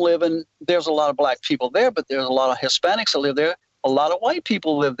 Where I'm living, there's a lot of black people there, but there's a lot of Hispanics that live there. A lot of white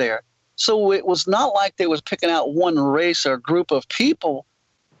people live there. So it was not like they was picking out one race or group of people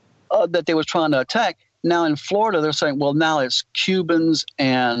that they was trying to attack. Now in Florida, they're saying, well, now it's Cubans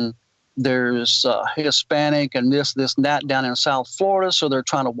and there's Hispanic and this and that down in South Florida. So they're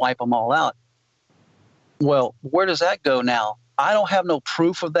trying to wipe them all out. Well, where does that go now? I don't have no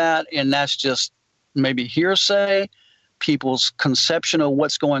proof of that. And that's just maybe hearsay, people's conception of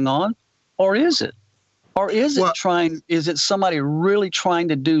what's going on. Or is it? Or is it somebody really trying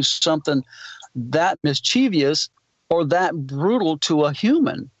to do something that mischievous or that brutal to a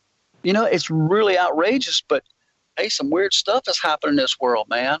human? You know, it's really outrageous, but hey, some weird stuff has happened in this world,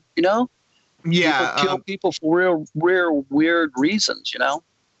 man. You know? Yeah. People kill people for real weird reasons, you know?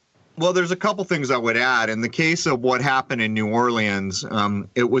 Well, there's a couple things I would add. In the case of what happened in New Orleans,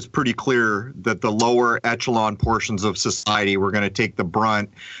 it was pretty clear that the lower echelon portions of society were going to take the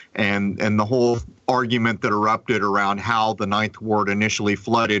brunt, and the whole argument that erupted around how the Ninth Ward initially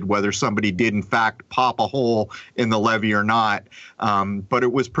flooded, whether somebody did in fact pop a hole in the levee or not. But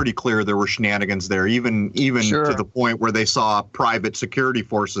it was pretty clear there were shenanigans there, even Sure. to the point where they saw private security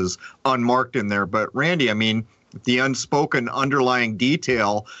forces unmarked in there. But Randy, I mean, the unspoken underlying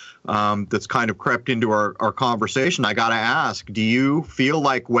detail that's kind of crept into our conversation, I got to ask, do you feel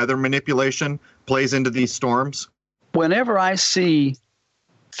like weather manipulation plays into these storms? Whenever I see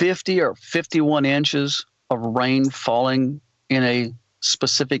 50 or 51 inches of rain falling in a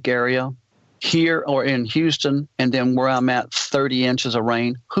specific area here or in Houston, and then where I'm at 30 inches of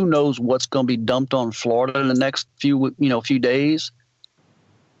rain, who knows what's going to be dumped on Florida in the next few days?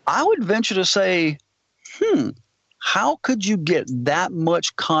 I would venture to say, how could you get that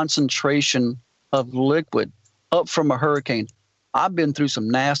much concentration of liquid up from a hurricane? I've been through some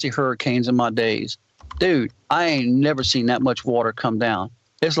nasty hurricanes in my days. Dude, I ain't never seen that much water come down.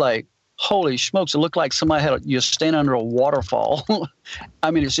 It's like, holy smokes, it looked like somebody you're standing under a waterfall. I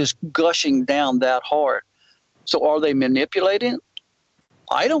mean, it's just gushing down that hard. So are they manipulating?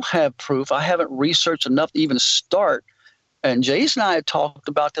 I don't have proof. I haven't researched enough to even start. And Jason and I had talked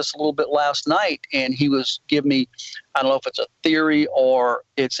about this a little bit last night, and he was giving me, I don't know if it's a theory or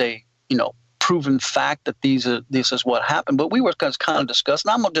it's a, proven fact that this is what happened. But we were kind of discussing.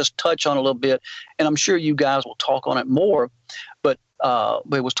 I'm going to just touch on it a little bit, and I'm sure you guys will talk on it more. But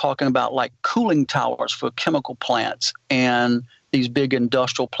we was talking about like cooling towers for chemical plants and these big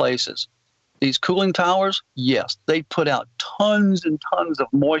industrial places. These cooling towers, yes, they put out tons and tons of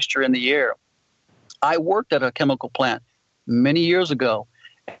moisture in the air. I worked at a chemical plant many years ago,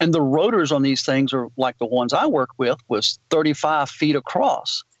 and the rotors on these things are like the ones I work with was 35 feet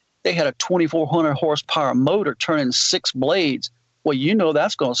across. They had a 2,400 horsepower motor turning 6 blades. Well,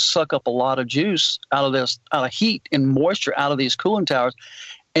 that's going to suck up a lot of juice out of heat and moisture out of these cooling towers.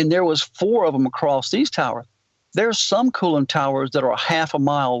 And there was 4 of them across these towers. There's some cooling towers that are half a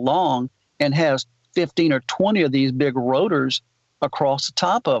mile long and has 15 or 20 of these big rotors across the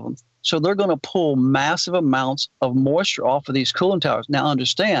top of them. So they're going to pull massive amounts of moisture off of these cooling towers. Now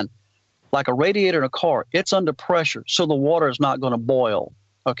understand, like a radiator in a car, it's under pressure, so the water is not going to boil,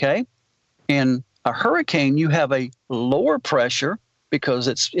 okay? In a hurricane, you have a lower pressure because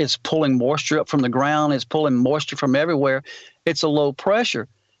it's pulling moisture up from the ground, it's pulling moisture from everywhere. It's a low pressure.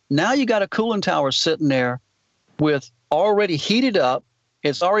 Now you got a cooling tower sitting there with already heated up,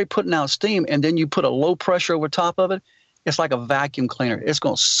 it's already putting out steam, and then you put a low pressure over top of it. it's like a vacuum cleaner. It's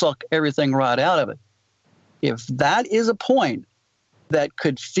going to suck everything right out of it. If that is a point that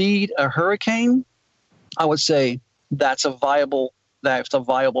could feed a hurricane, I would say that's a viable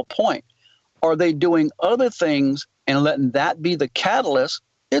point. Are they doing other things and letting that be the catalyst?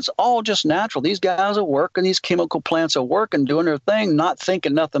 It's all just natural. These guys are working, these chemical plants are working, doing their thing, not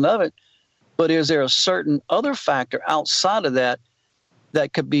thinking nothing of it. But is there a certain other factor outside of that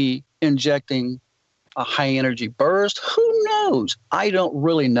that could be injecting a high energy burst? Who knows? I don't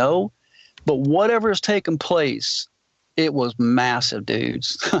really know. But whatever has taken place, it was massive,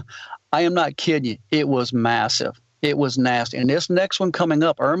 dudes. I am not kidding you. It was massive. It was nasty. And this next one coming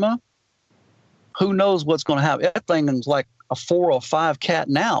up, Irma, who knows what's going to happen? That thing is like a 4 or 5 cat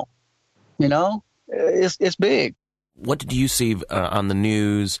now. You know, it's big. What did you see on the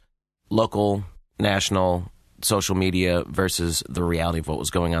news, local, national, social media versus the reality of what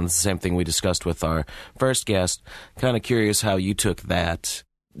was going on? It's the same thing we discussed with our first guest. Kind of curious how you took that.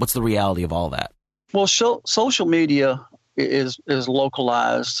 What's the reality of all that? Well, social media is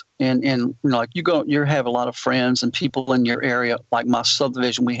localized, and you know, like you have a lot of friends and people in your area. Like my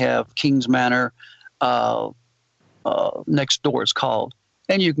subdivision, we have Kings Manor next door, it's called,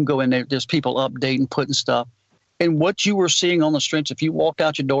 and you can go in there. There's people updating, putting stuff. And what you were seeing on the streets, if you walked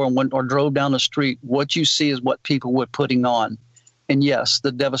out your door and went or drove down the street, what you see is what people were putting on. And yes,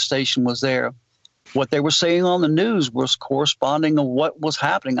 the devastation was there. What they were saying on the news was corresponding to what was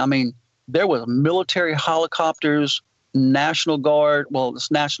happening. I mean, there was military helicopters, National Guard, well,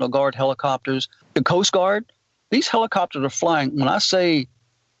 it's National Guard helicopters, the Coast Guard. These helicopters are flying. When I say,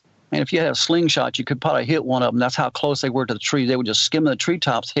 man, if you had a slingshot, you could probably hit one of them. That's how close they were to the trees. They were just skimming the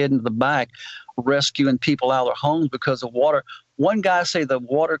treetops, heading to the back, rescuing people out of their homes because of water. One guy said the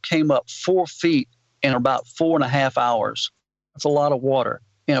water came up 4 feet in about 4.5 hours. That's a lot of water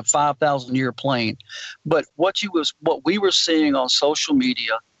in a 5,000-year plane. But what we were seeing on social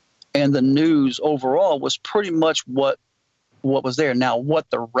media and the news overall was pretty much what was there. Now, what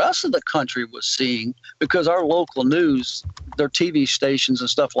the rest of the country was seeing, because our local news, their TV stations and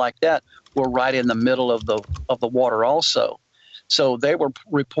stuff like that, were right in the middle of the water also. So they were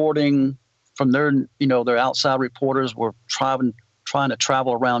reporting from their outside reporters were trying to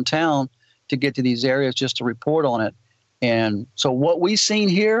travel around town to get to these areas just to report on it. And so what we seen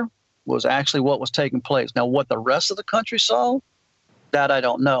here was actually what was taking place. Now, what the rest of the country saw, that I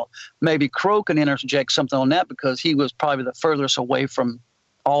don't know. Maybe Crow can interject something on that because he was probably the furthest away from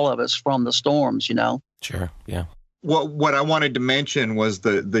all of us from the storms, you know? Sure, yeah. What I wanted to mention was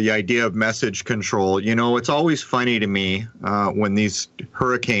the idea of message control. You know, it's always funny to me when these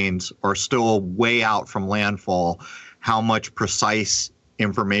hurricanes are still way out from landfall, how much precise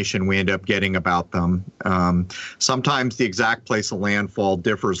information we end up getting about them. Sometimes the exact place of landfall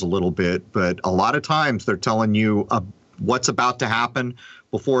differs a little bit, but a lot of times they're telling you what's about to happen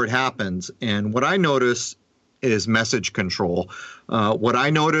before it happens. And what I notice is message control. What I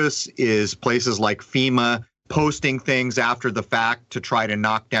notice is places like FEMA posting things after the fact to try to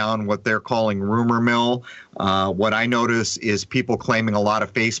knock down what they're calling rumor mill. What I notice is people claiming a lot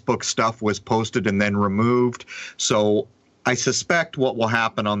of Facebook stuff was posted and then removed. So I suspect what will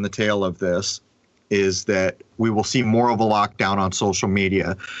happen on the tail of this is that we will see more of a lockdown on social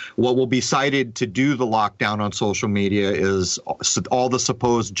media. What will be cited to do the lockdown on social media is all the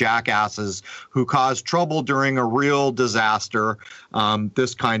supposed jackasses who caused trouble during a real disaster,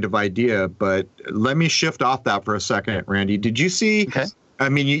 this kind of idea. But let me shift off that for a second, Randy. Did you see? Okay. I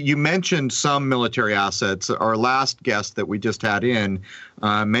mean, you mentioned some military assets. Our last guest that we just had in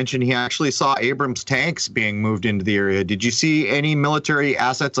mentioned he actually saw Abrams tanks being moved into the area. Did you see any military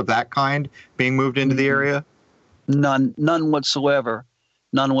assets of that kind being moved into the area? None whatsoever.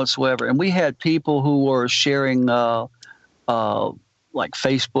 None whatsoever. And we had people who were sharing like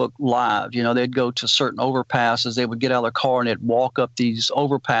Facebook Live. You know, they'd go to certain overpasses. They would get out of their car and they'd walk up these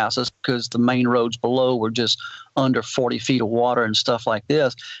overpasses because the main roads below were just under 40 feet of water and stuff like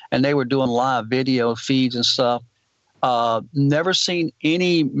this. And they were doing live video feeds and stuff. Never seen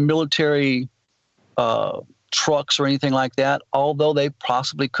any military trucks or anything like that, although they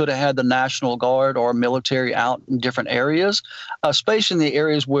possibly could have had the National Guard or military out in different areas, especially in the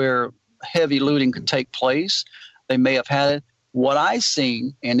areas where heavy looting could take place. They may have had it. What I've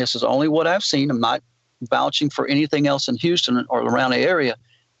seen, and this is only what I've seen, I'm not vouching for anything else in Houston or around the area,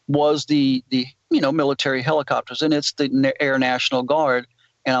 was the military helicopters, and it's the Air National Guard.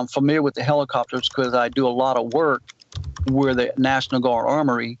 And I'm familiar with the helicopters because I do a lot of work where the National Guard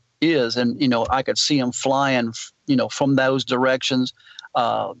Armory is, and I could see them flying, from those directions,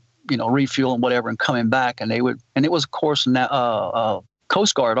 refueling whatever and coming back, and it was of course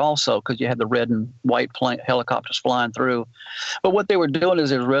Coast Guard also, because you had the red and white helicopters flying through. But what they were doing is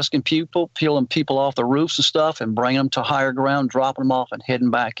they were rescuing people, peeling people off the roofs and stuff and bringing them to higher ground, dropping them off and heading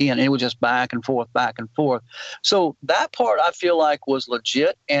back in. And it was just back and forth, back and forth. So that part I feel like was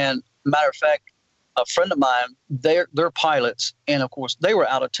legit. And matter of fact, a friend of mine, they're pilots. And, of course, they were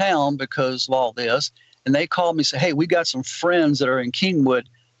out of town because of all this. And they called me and said, hey, we got some friends that are in Kingwood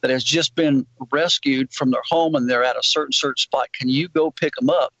that has just been rescued from their home and they're at a certain spot. Can you go pick them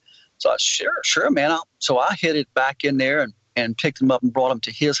up? So I said, sure, man. So I headed back in there and picked them up and brought them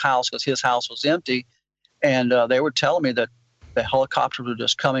to his house because his house was empty. And they were telling me that the helicopters were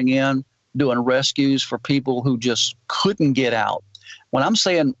just coming in, doing rescues for people who just couldn't get out. When I'm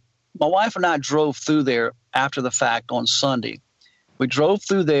saying, my wife and I drove through there after the fact on Sunday. We drove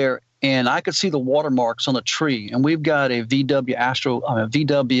through there, and I could see the watermarks on the tree. And we've got a VW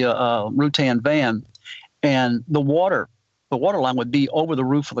Rutan van, and the water line would be over the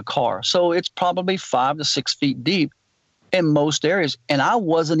roof of the car. So it's probably 5 to 6 feet deep in most areas. And I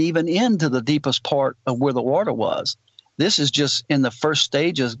wasn't even into the deepest part of where the water was. This is just in the first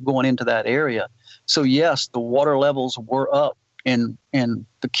stages going into that area. So yes, the water levels were up in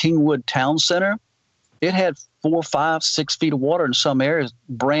the Kingwood Town Center. It had 4, 5, 6 feet of water in some areas,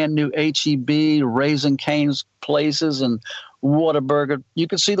 brand new HEB, Raising Cane's places, and Whataburger. You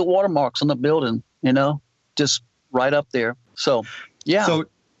could see the watermarks on the building, just right up there. So, yeah.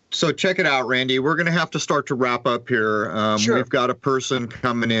 So check it out, Randy. We're going to have to start to wrap up here. Sure. We've got a person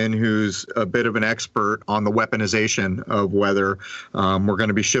coming in who's a bit of an expert on the weaponization of weather. We're going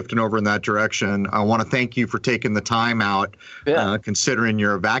to be shifting over in that direction. I want to thank you for taking the time out, considering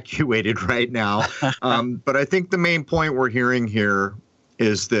you're evacuated right now. But I think the main point we're hearing here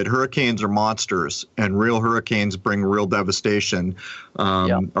is that hurricanes are monsters, and real hurricanes bring real devastation.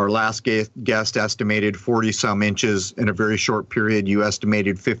 Our last guest estimated 40-some inches in a very short period. You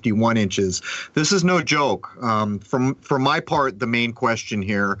estimated 51 inches. This is no joke. For my part, the main question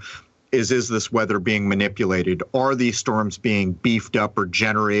here is this weather being manipulated? Are these storms being beefed up or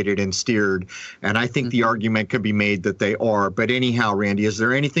generated and steered? And I think the argument could be made that they are. But anyhow, Randy, is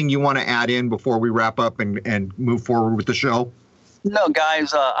there anything you want to add in before we wrap up and move forward with the show? No,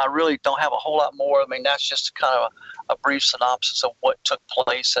 guys, I really don't have a whole lot more. I mean, that's just kind of a brief synopsis of what took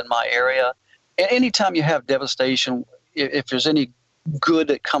place in my area. And anytime you have devastation, if there's any good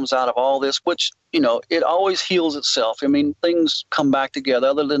that comes out of all this, which, it always heals itself. I mean, things come back together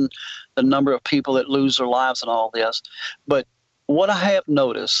other than the number of people that lose their lives and all this. But what I have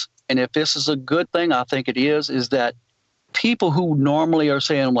noticed, and if this is a good thing, I think it is that people who normally are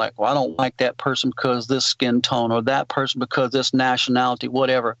saying, like, well, I don't like that person because this skin tone or that person because this nationality,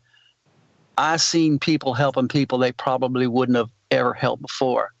 whatever. I've seen people helping people they probably wouldn't have ever helped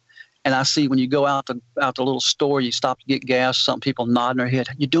before. And I see when you go out the little store, you stop to get gas, some people nodding their head.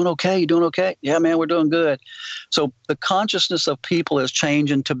 You doing okay? You doing okay? Yeah, man, we're doing good. So the consciousness of people is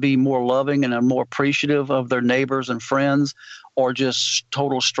changing to be more loving and more appreciative of their neighbors and friends or just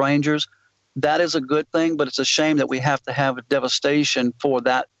total strangers. That is a good thing, but it's a shame that we have to have a devastation for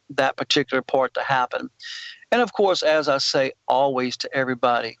that particular part to happen. And of course, as I say always to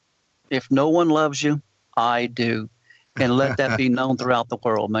everybody, if no one loves you, I do. And let that be known throughout the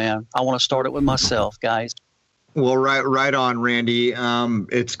world, man. I want to start it with myself, guys. Well, right on, Randy.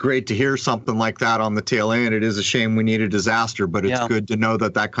 It's great to hear something like that on the tail end. It is a shame we need a disaster, but it's good to know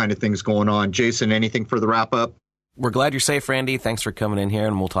that kind of thing's going on. Jason, anything for the wrap up? We're glad you're safe, Randy. Thanks for coming in here,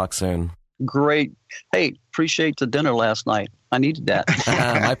 and we'll talk soon. Great. Hey, appreciate the dinner last night. I needed that.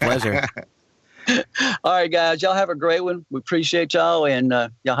 My pleasure. All right, guys. Y'all have a great one. We appreciate y'all, and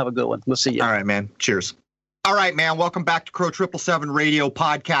y'all have a good one. We'll see you. All right, man. Cheers. All right, man. Welcome back to Crow 777 Radio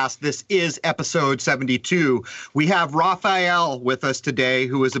Podcast. This is episode 72. We have Raphael with us today,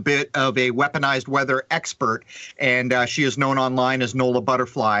 who is a bit of a weaponized weather expert, and she is known online as Nola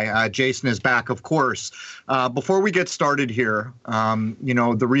Butterfly. Jason is back, of course. Before we get started here,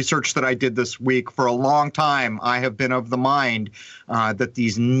 the research that I did this week, for a long time, I have been of the mind that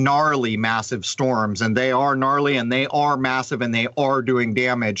these gnarly, massive storms, and they are gnarly and they are massive and they are doing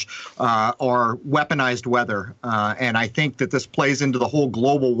damage, are weaponized weather. And I think that this plays into the whole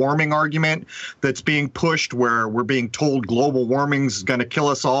global warming argument that's being pushed, where we're being told global warming is going to kill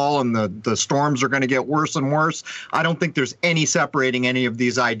us all and the storms are going to get worse and worse. I don't think there's any separating any of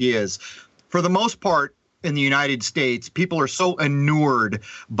these ideas. For the most part, in the United States, people are so inured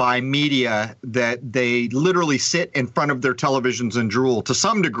by media that they literally sit in front of their televisions and drool. To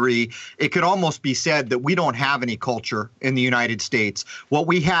some degree, it could almost be said that we don't have any culture in the United States. What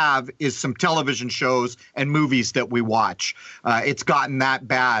we have is some television shows and movies that we watch. It's gotten that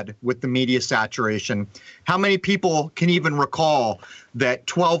bad with the media saturation. How many people can even recall that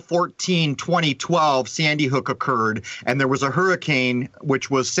 2012 Sandy Hook occurred, and there was a hurricane which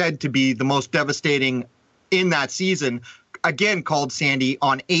was said to be the most devastating in that season, again called Sandy,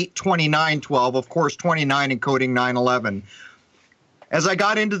 on 8/29/12, of course 29 encoding 9/11. As I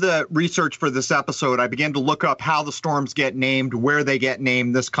got into the research for this episode, I began to look up how the storms get named, where they get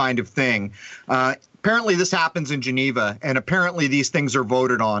named, this kind of thing. Apparently this happens in Geneva, and apparently these things are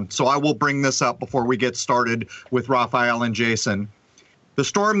voted on. So I will bring this up before we get started with Raphael and Jason. The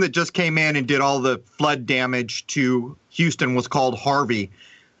storm that just came in and did all the flood damage to Houston was called Harvey.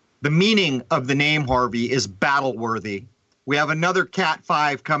 The meaning of the name Harvey is battle-worthy. We have another Cat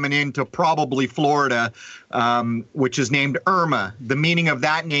 5 coming into probably Florida, which is named Irma. The meaning of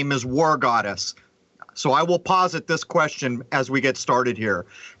that name is war goddess. So I will posit this question as we get started here.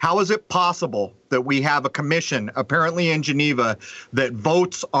 How is it possible that we have a commission, apparently in Geneva, that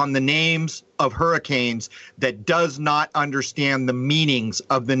votes on the names of hurricanes that does not understand the meanings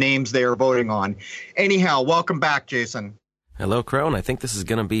of the names they are voting on? Anyhow, welcome back, Jason. Hello, Crone. I think this is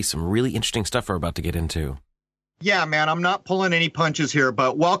going to be some really interesting stuff we're about to get into. Yeah, man, I'm not pulling any punches here,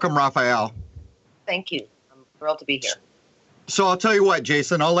 but welcome, Raphael. Thank you. I'm thrilled to be here. So I'll tell you what,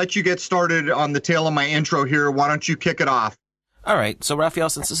 Jason, I'll let you get started on the tail of my intro here. Why don't you kick it off? All right. So, Raphael,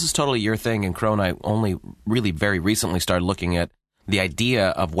 since this is totally your thing, and Crone, I only really very recently started looking at the idea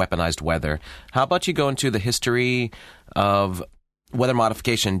of weaponized weather, how about you go into the history of weather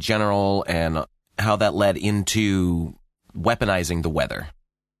modification in general and how that led into weaponizing the weather?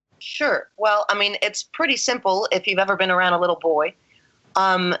 Sure. Well, I mean, it's pretty simple if you've ever been around a little boy.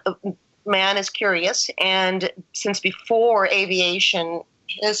 Man is curious, and since before aviation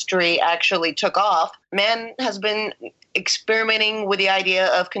history actually took off, man has been experimenting with the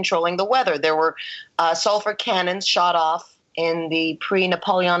idea of controlling the weather. There were sulfur cannons shot off in the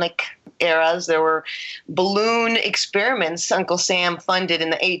pre-Napoleonic eras. There were balloon experiments Uncle Sam funded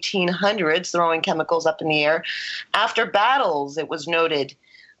in the 1800s, throwing chemicals up in the air. After battles, it was noted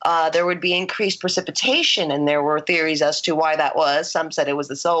there would be increased precipitation, and there were theories as to why that was. Some said it was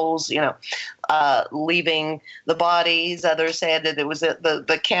the souls, leaving the bodies. Others said that it was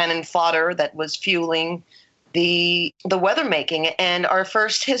the cannon fodder that was fueling the weather making. And our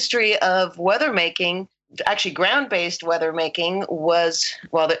first history of weather making, actually ground-based weather making, was,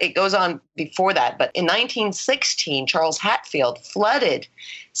 well, it goes on before that, but in 1916, Charles Hatfield flooded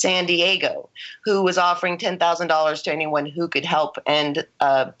San Diego, who was offering $10,000 to anyone who could help end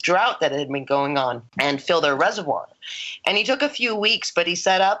a drought that had been going on and fill their reservoir. And he took a few weeks, but he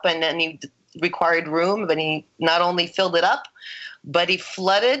set up and then he required room, but he not only filled it up, but he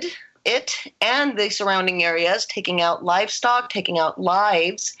flooded it and the surrounding areas, taking out livestock, taking out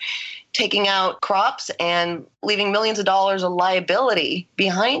lives, taking out crops, and leaving millions of dollars of liability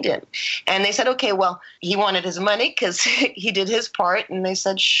behind him. And they said, okay, well, he wanted his money because he did his part. And they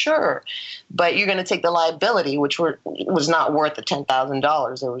said, sure, but you're going to take the liability, which was not worth the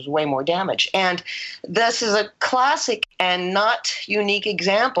 $10,000. There was way more damage. And this is a classic and not unique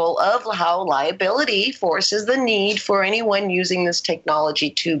example of how liability forces the need for anyone using this technology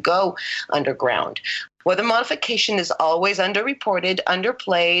to go underground. Weather modification is always underreported,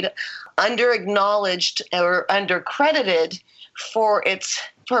 underplayed, underacknowledged, or undercredited for its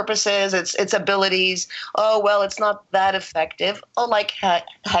purposes, its abilities. Oh, well, it's not that effective. Oh, like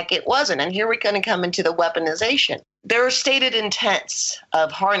heck it wasn't. And here we're going to come into the weaponization. There are stated intents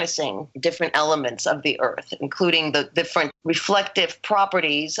of harnessing different elements of the Earth, including the different reflective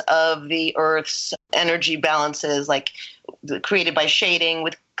properties of the Earth's energy balances, like created by shading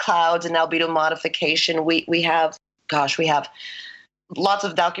with clouds and albedo modification. We have lots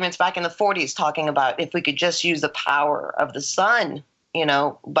of documents back in the 40s talking about if we could just use the power of the sun,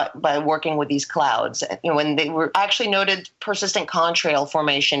 but by working with these clouds. When they were actually noted persistent contrail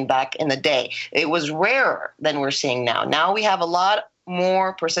formation back in the day, it was rarer than we're seeing now. Now we have a lot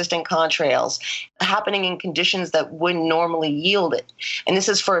more persistent contrails happening in conditions that wouldn't normally yield it. And this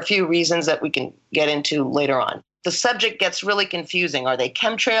is for a few reasons that we can get into later on. The subject gets really confusing. Are they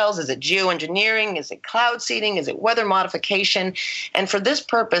chemtrails? Is it geoengineering? Is it cloud seeding? Is it weather modification? And for this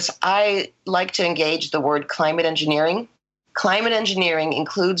purpose, I like to engage the word climate engineering. Climate engineering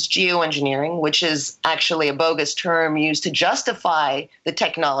includes geoengineering, which is actually a bogus term used to justify the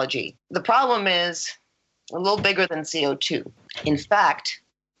technology. The problem is a little bigger than CO2. In fact,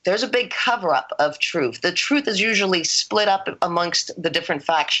 there's a big cover-up of truth. The truth is usually split up amongst the different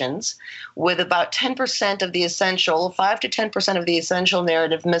factions, with about 10% of the essential, 5 to 10% of the essential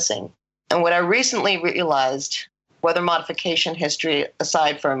narrative missing. And what I recently realized, weather modification history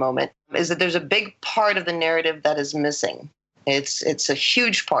aside for a moment, is that there's a big part of the narrative that is missing. It's a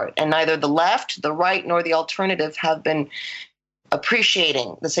huge part, and neither the left, the right, nor the alternative have been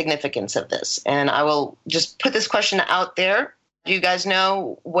appreciating the significance of this. And I will just put this question out there. Do you guys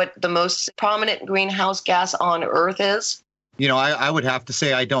know what the most prominent greenhouse gas on Earth is? I would have to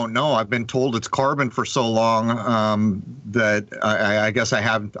say I don't know. I've been told it's carbon for so long that I guess I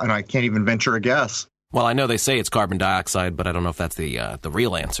have, and I can't even venture a guess. Well, I know they say it's carbon dioxide, but I don't know if that's the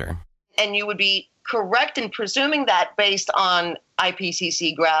real answer. And you would be correct in presuming that based on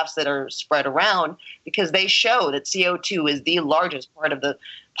IPCC graphs that are spread around, because they show that CO2 is the largest part of the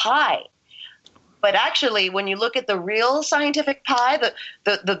pie. But actually, when you look at the real scientific pie,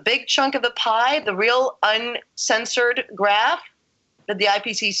 the big chunk of the pie, the real uncensored graph that the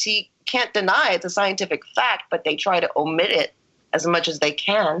IPCC can't deny, it's a scientific fact, but they try to omit it as much as they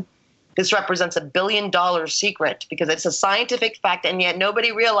can. This represents $1 billion secret because it's a scientific fact, and yet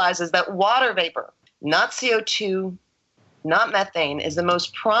nobody realizes that water vapor, not CO2, not methane, is the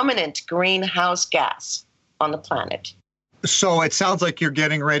most prominent greenhouse gas on the planet. So it sounds like you're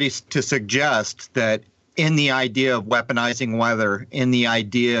getting ready to suggest that in the idea of weaponizing weather, in the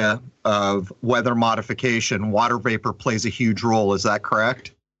idea of weather modification, water vapor plays a huge role. Is that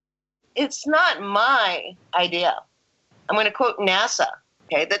correct? It's not my idea. I'm going to quote NASA,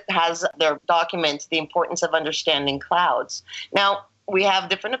 okay, that has their document, The Importance of Understanding Clouds. Now, we have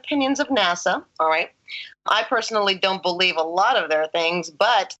different opinions of NASA, all right? I personally don't believe a lot of their things,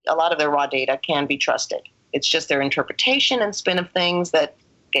 but a lot of their raw data can be trusted. It's just their interpretation and spin of things that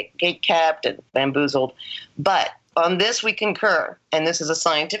get gatekept and bamboozled. But on this, we concur, and this is a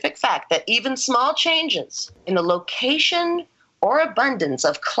scientific fact, that even small changes in the location or abundance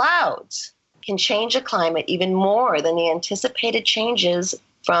of clouds can change a climate even more than the anticipated changes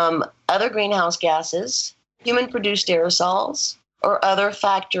from other greenhouse gases, human-produced aerosols, or other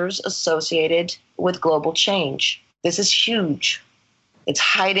factors associated with global change. This is huge. It's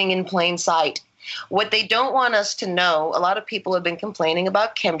hiding in plain sight. What they don't want us to know, a lot of people have been complaining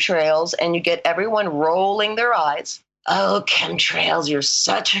about chemtrails, and you get everyone rolling their eyes. Oh, chemtrails, you're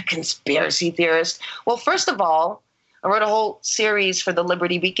such a conspiracy theorist. Well, first of all, I wrote a whole series for the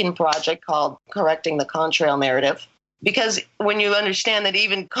Liberty Beacon Project called Correcting the Contrail Narrative, because when you understand that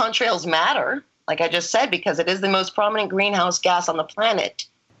even contrails matter, like I just said, because it is the most prominent greenhouse gas on the planet.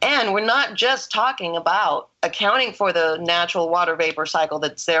 And we're not just talking about accounting for the natural water vapor cycle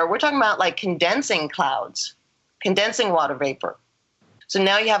that's there. We're talking about like condensing clouds, condensing water vapor. So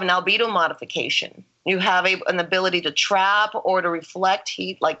now you have an albedo modification. You have an ability to trap or to reflect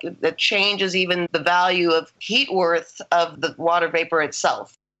heat, like that changes even the value of heat worth of the water vapor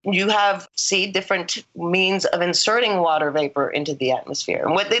itself. You different means of inserting water vapor into the atmosphere.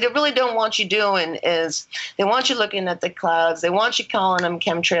 And what they really don't want you doing is they want you looking at the clouds. They want you calling them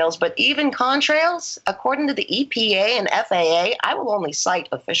chemtrails. But even contrails, according to the EPA and FAA, I will only cite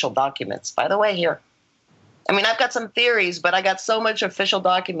official documents. By the way, here. I mean, I've got some theories, but I got so much official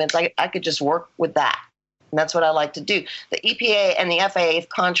documents, I could just work with that. And that's what I like to do. The EPA and the FAA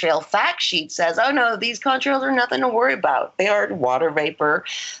contrail fact sheet says, oh, no, these contrails are nothing to worry about. They are water vapor,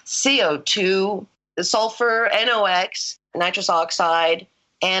 CO2, sulfur, NOx, nitrous oxide,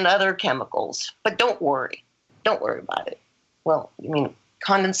 and other chemicals. But don't worry. Don't worry about it. Well, I mean,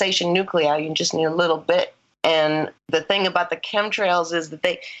 condensation nuclei, you just need a little bit. And the thing about the chemtrails is that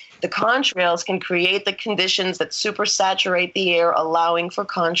the contrails can create the conditions that supersaturate the air, allowing for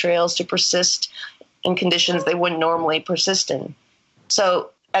contrails to persist in conditions they wouldn't normally persist in.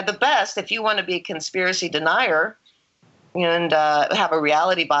 So at the best, if you want to be a conspiracy denier and have a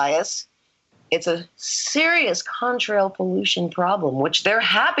reality bias, it's a serious contrail pollution problem, which they're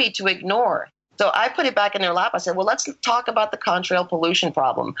happy to ignore. So I put it back in their lap. I said, well, let's talk about the contrail pollution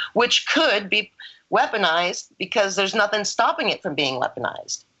problem, which could be weaponized because there's nothing stopping it from being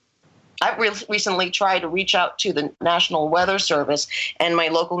weaponized. I recently tried to reach out to the National Weather Service and my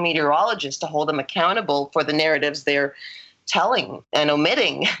local meteorologist to hold them accountable for the narratives they're telling and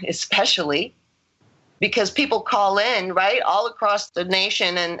omitting, especially because people call in, right, all across the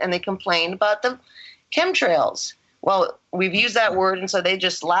nation and they complain about the chemtrails. Well, we've used that word, and so they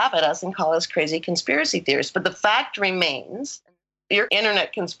just laugh at us and call us crazy conspiracy theorists. But the fact remains, your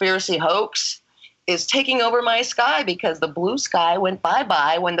internet conspiracy hoax is taking over my sky because the blue sky went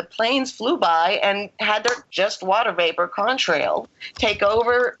bye-bye when the planes flew by and had their just water vapor contrail take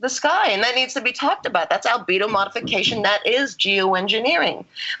over the sky. And that needs to be talked about. That's albedo modification. That is geoengineering,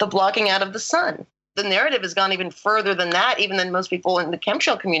 the blocking out of the sun. The narrative has gone even further than that, even than most people in the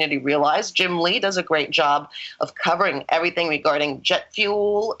chemtrail community realize. Jim Lee does a great job of covering everything regarding jet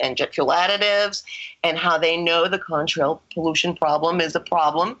fuel and jet fuel additives and how they know the contrail pollution problem is a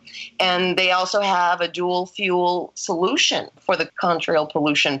problem. And they also have a dual fuel solution for the contrail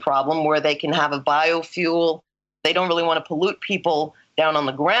pollution problem where they can have a biofuel. They don't really want to pollute people down on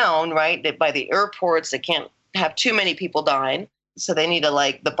the ground, right? By the airports, they can't have too many people dying. So they need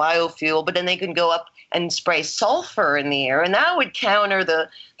the biofuel, but then they can go up and spray sulfur in the air. And that would counter the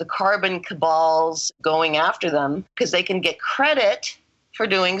carbon cabals going after them because they can get credit for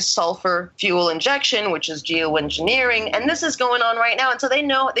doing sulfur fuel injection, which is geoengineering. And this is going on right now. And so they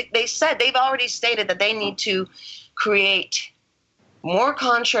know, they've already stated that they need to create more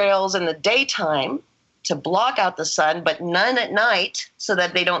contrails in the daytime to block out the sun, but none at night so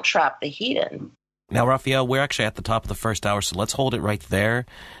that they don't trap the heat in. Now, Raphael, we're actually at the top of the first hour, so let's hold it right there,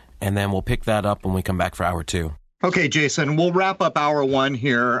 and then we'll pick that up when we come back for hour two. Okay, Jason, we'll wrap up hour one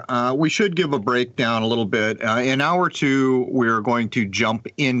here. We should give a breakdown a little bit. In hour two, we're going to jump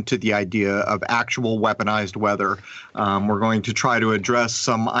into the idea of actual weaponized weather. We're going to try to address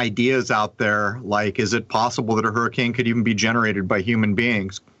some ideas out there, like is it possible that a hurricane could even be generated by human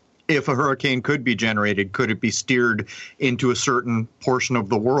beings? If a hurricane could be generated, could it be steered into a certain portion of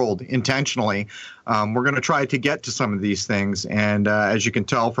the world intentionally? We're going to try to get to some of these things. And as you can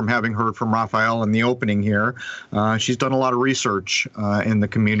tell from having heard from Raphael in the opening here, she's done a lot of research in the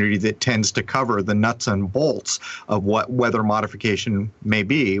community that tends to cover the nuts and bolts of what weather modification may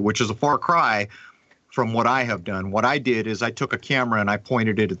be, which is a far cry from what I have done. What I did is I took a camera and I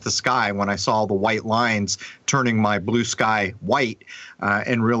pointed it at the sky when I saw the white lines turning my blue sky white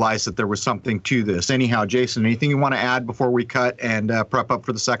and realized that there was something to this. Anyhow, Jason, anything you want to add before we cut and prep up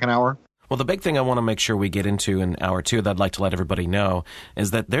for the second hour? Well, the big thing I want to make sure we get into in hour two that I'd like to let everybody know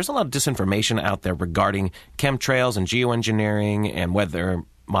is that there's a lot of disinformation out there regarding chemtrails and geoengineering and weather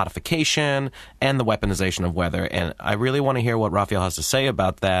modification and the weaponization of weather. And I really want to hear what Raphael has to say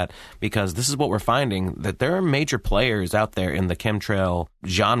about that, because this is what we're finding, that there are major players out there in the chemtrail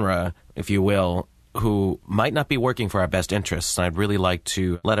genre, if you will, who might not be working for our best interests. And I'd really like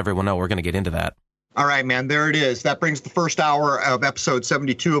to let everyone know we're going to get into that. All right, man, there it is. That brings the first hour of episode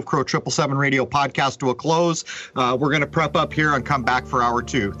 72 of Crow 777 Radio Podcast to a close. We're going to prep up here and come back for hour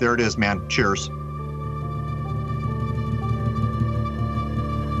two. There it is, man. Cheers.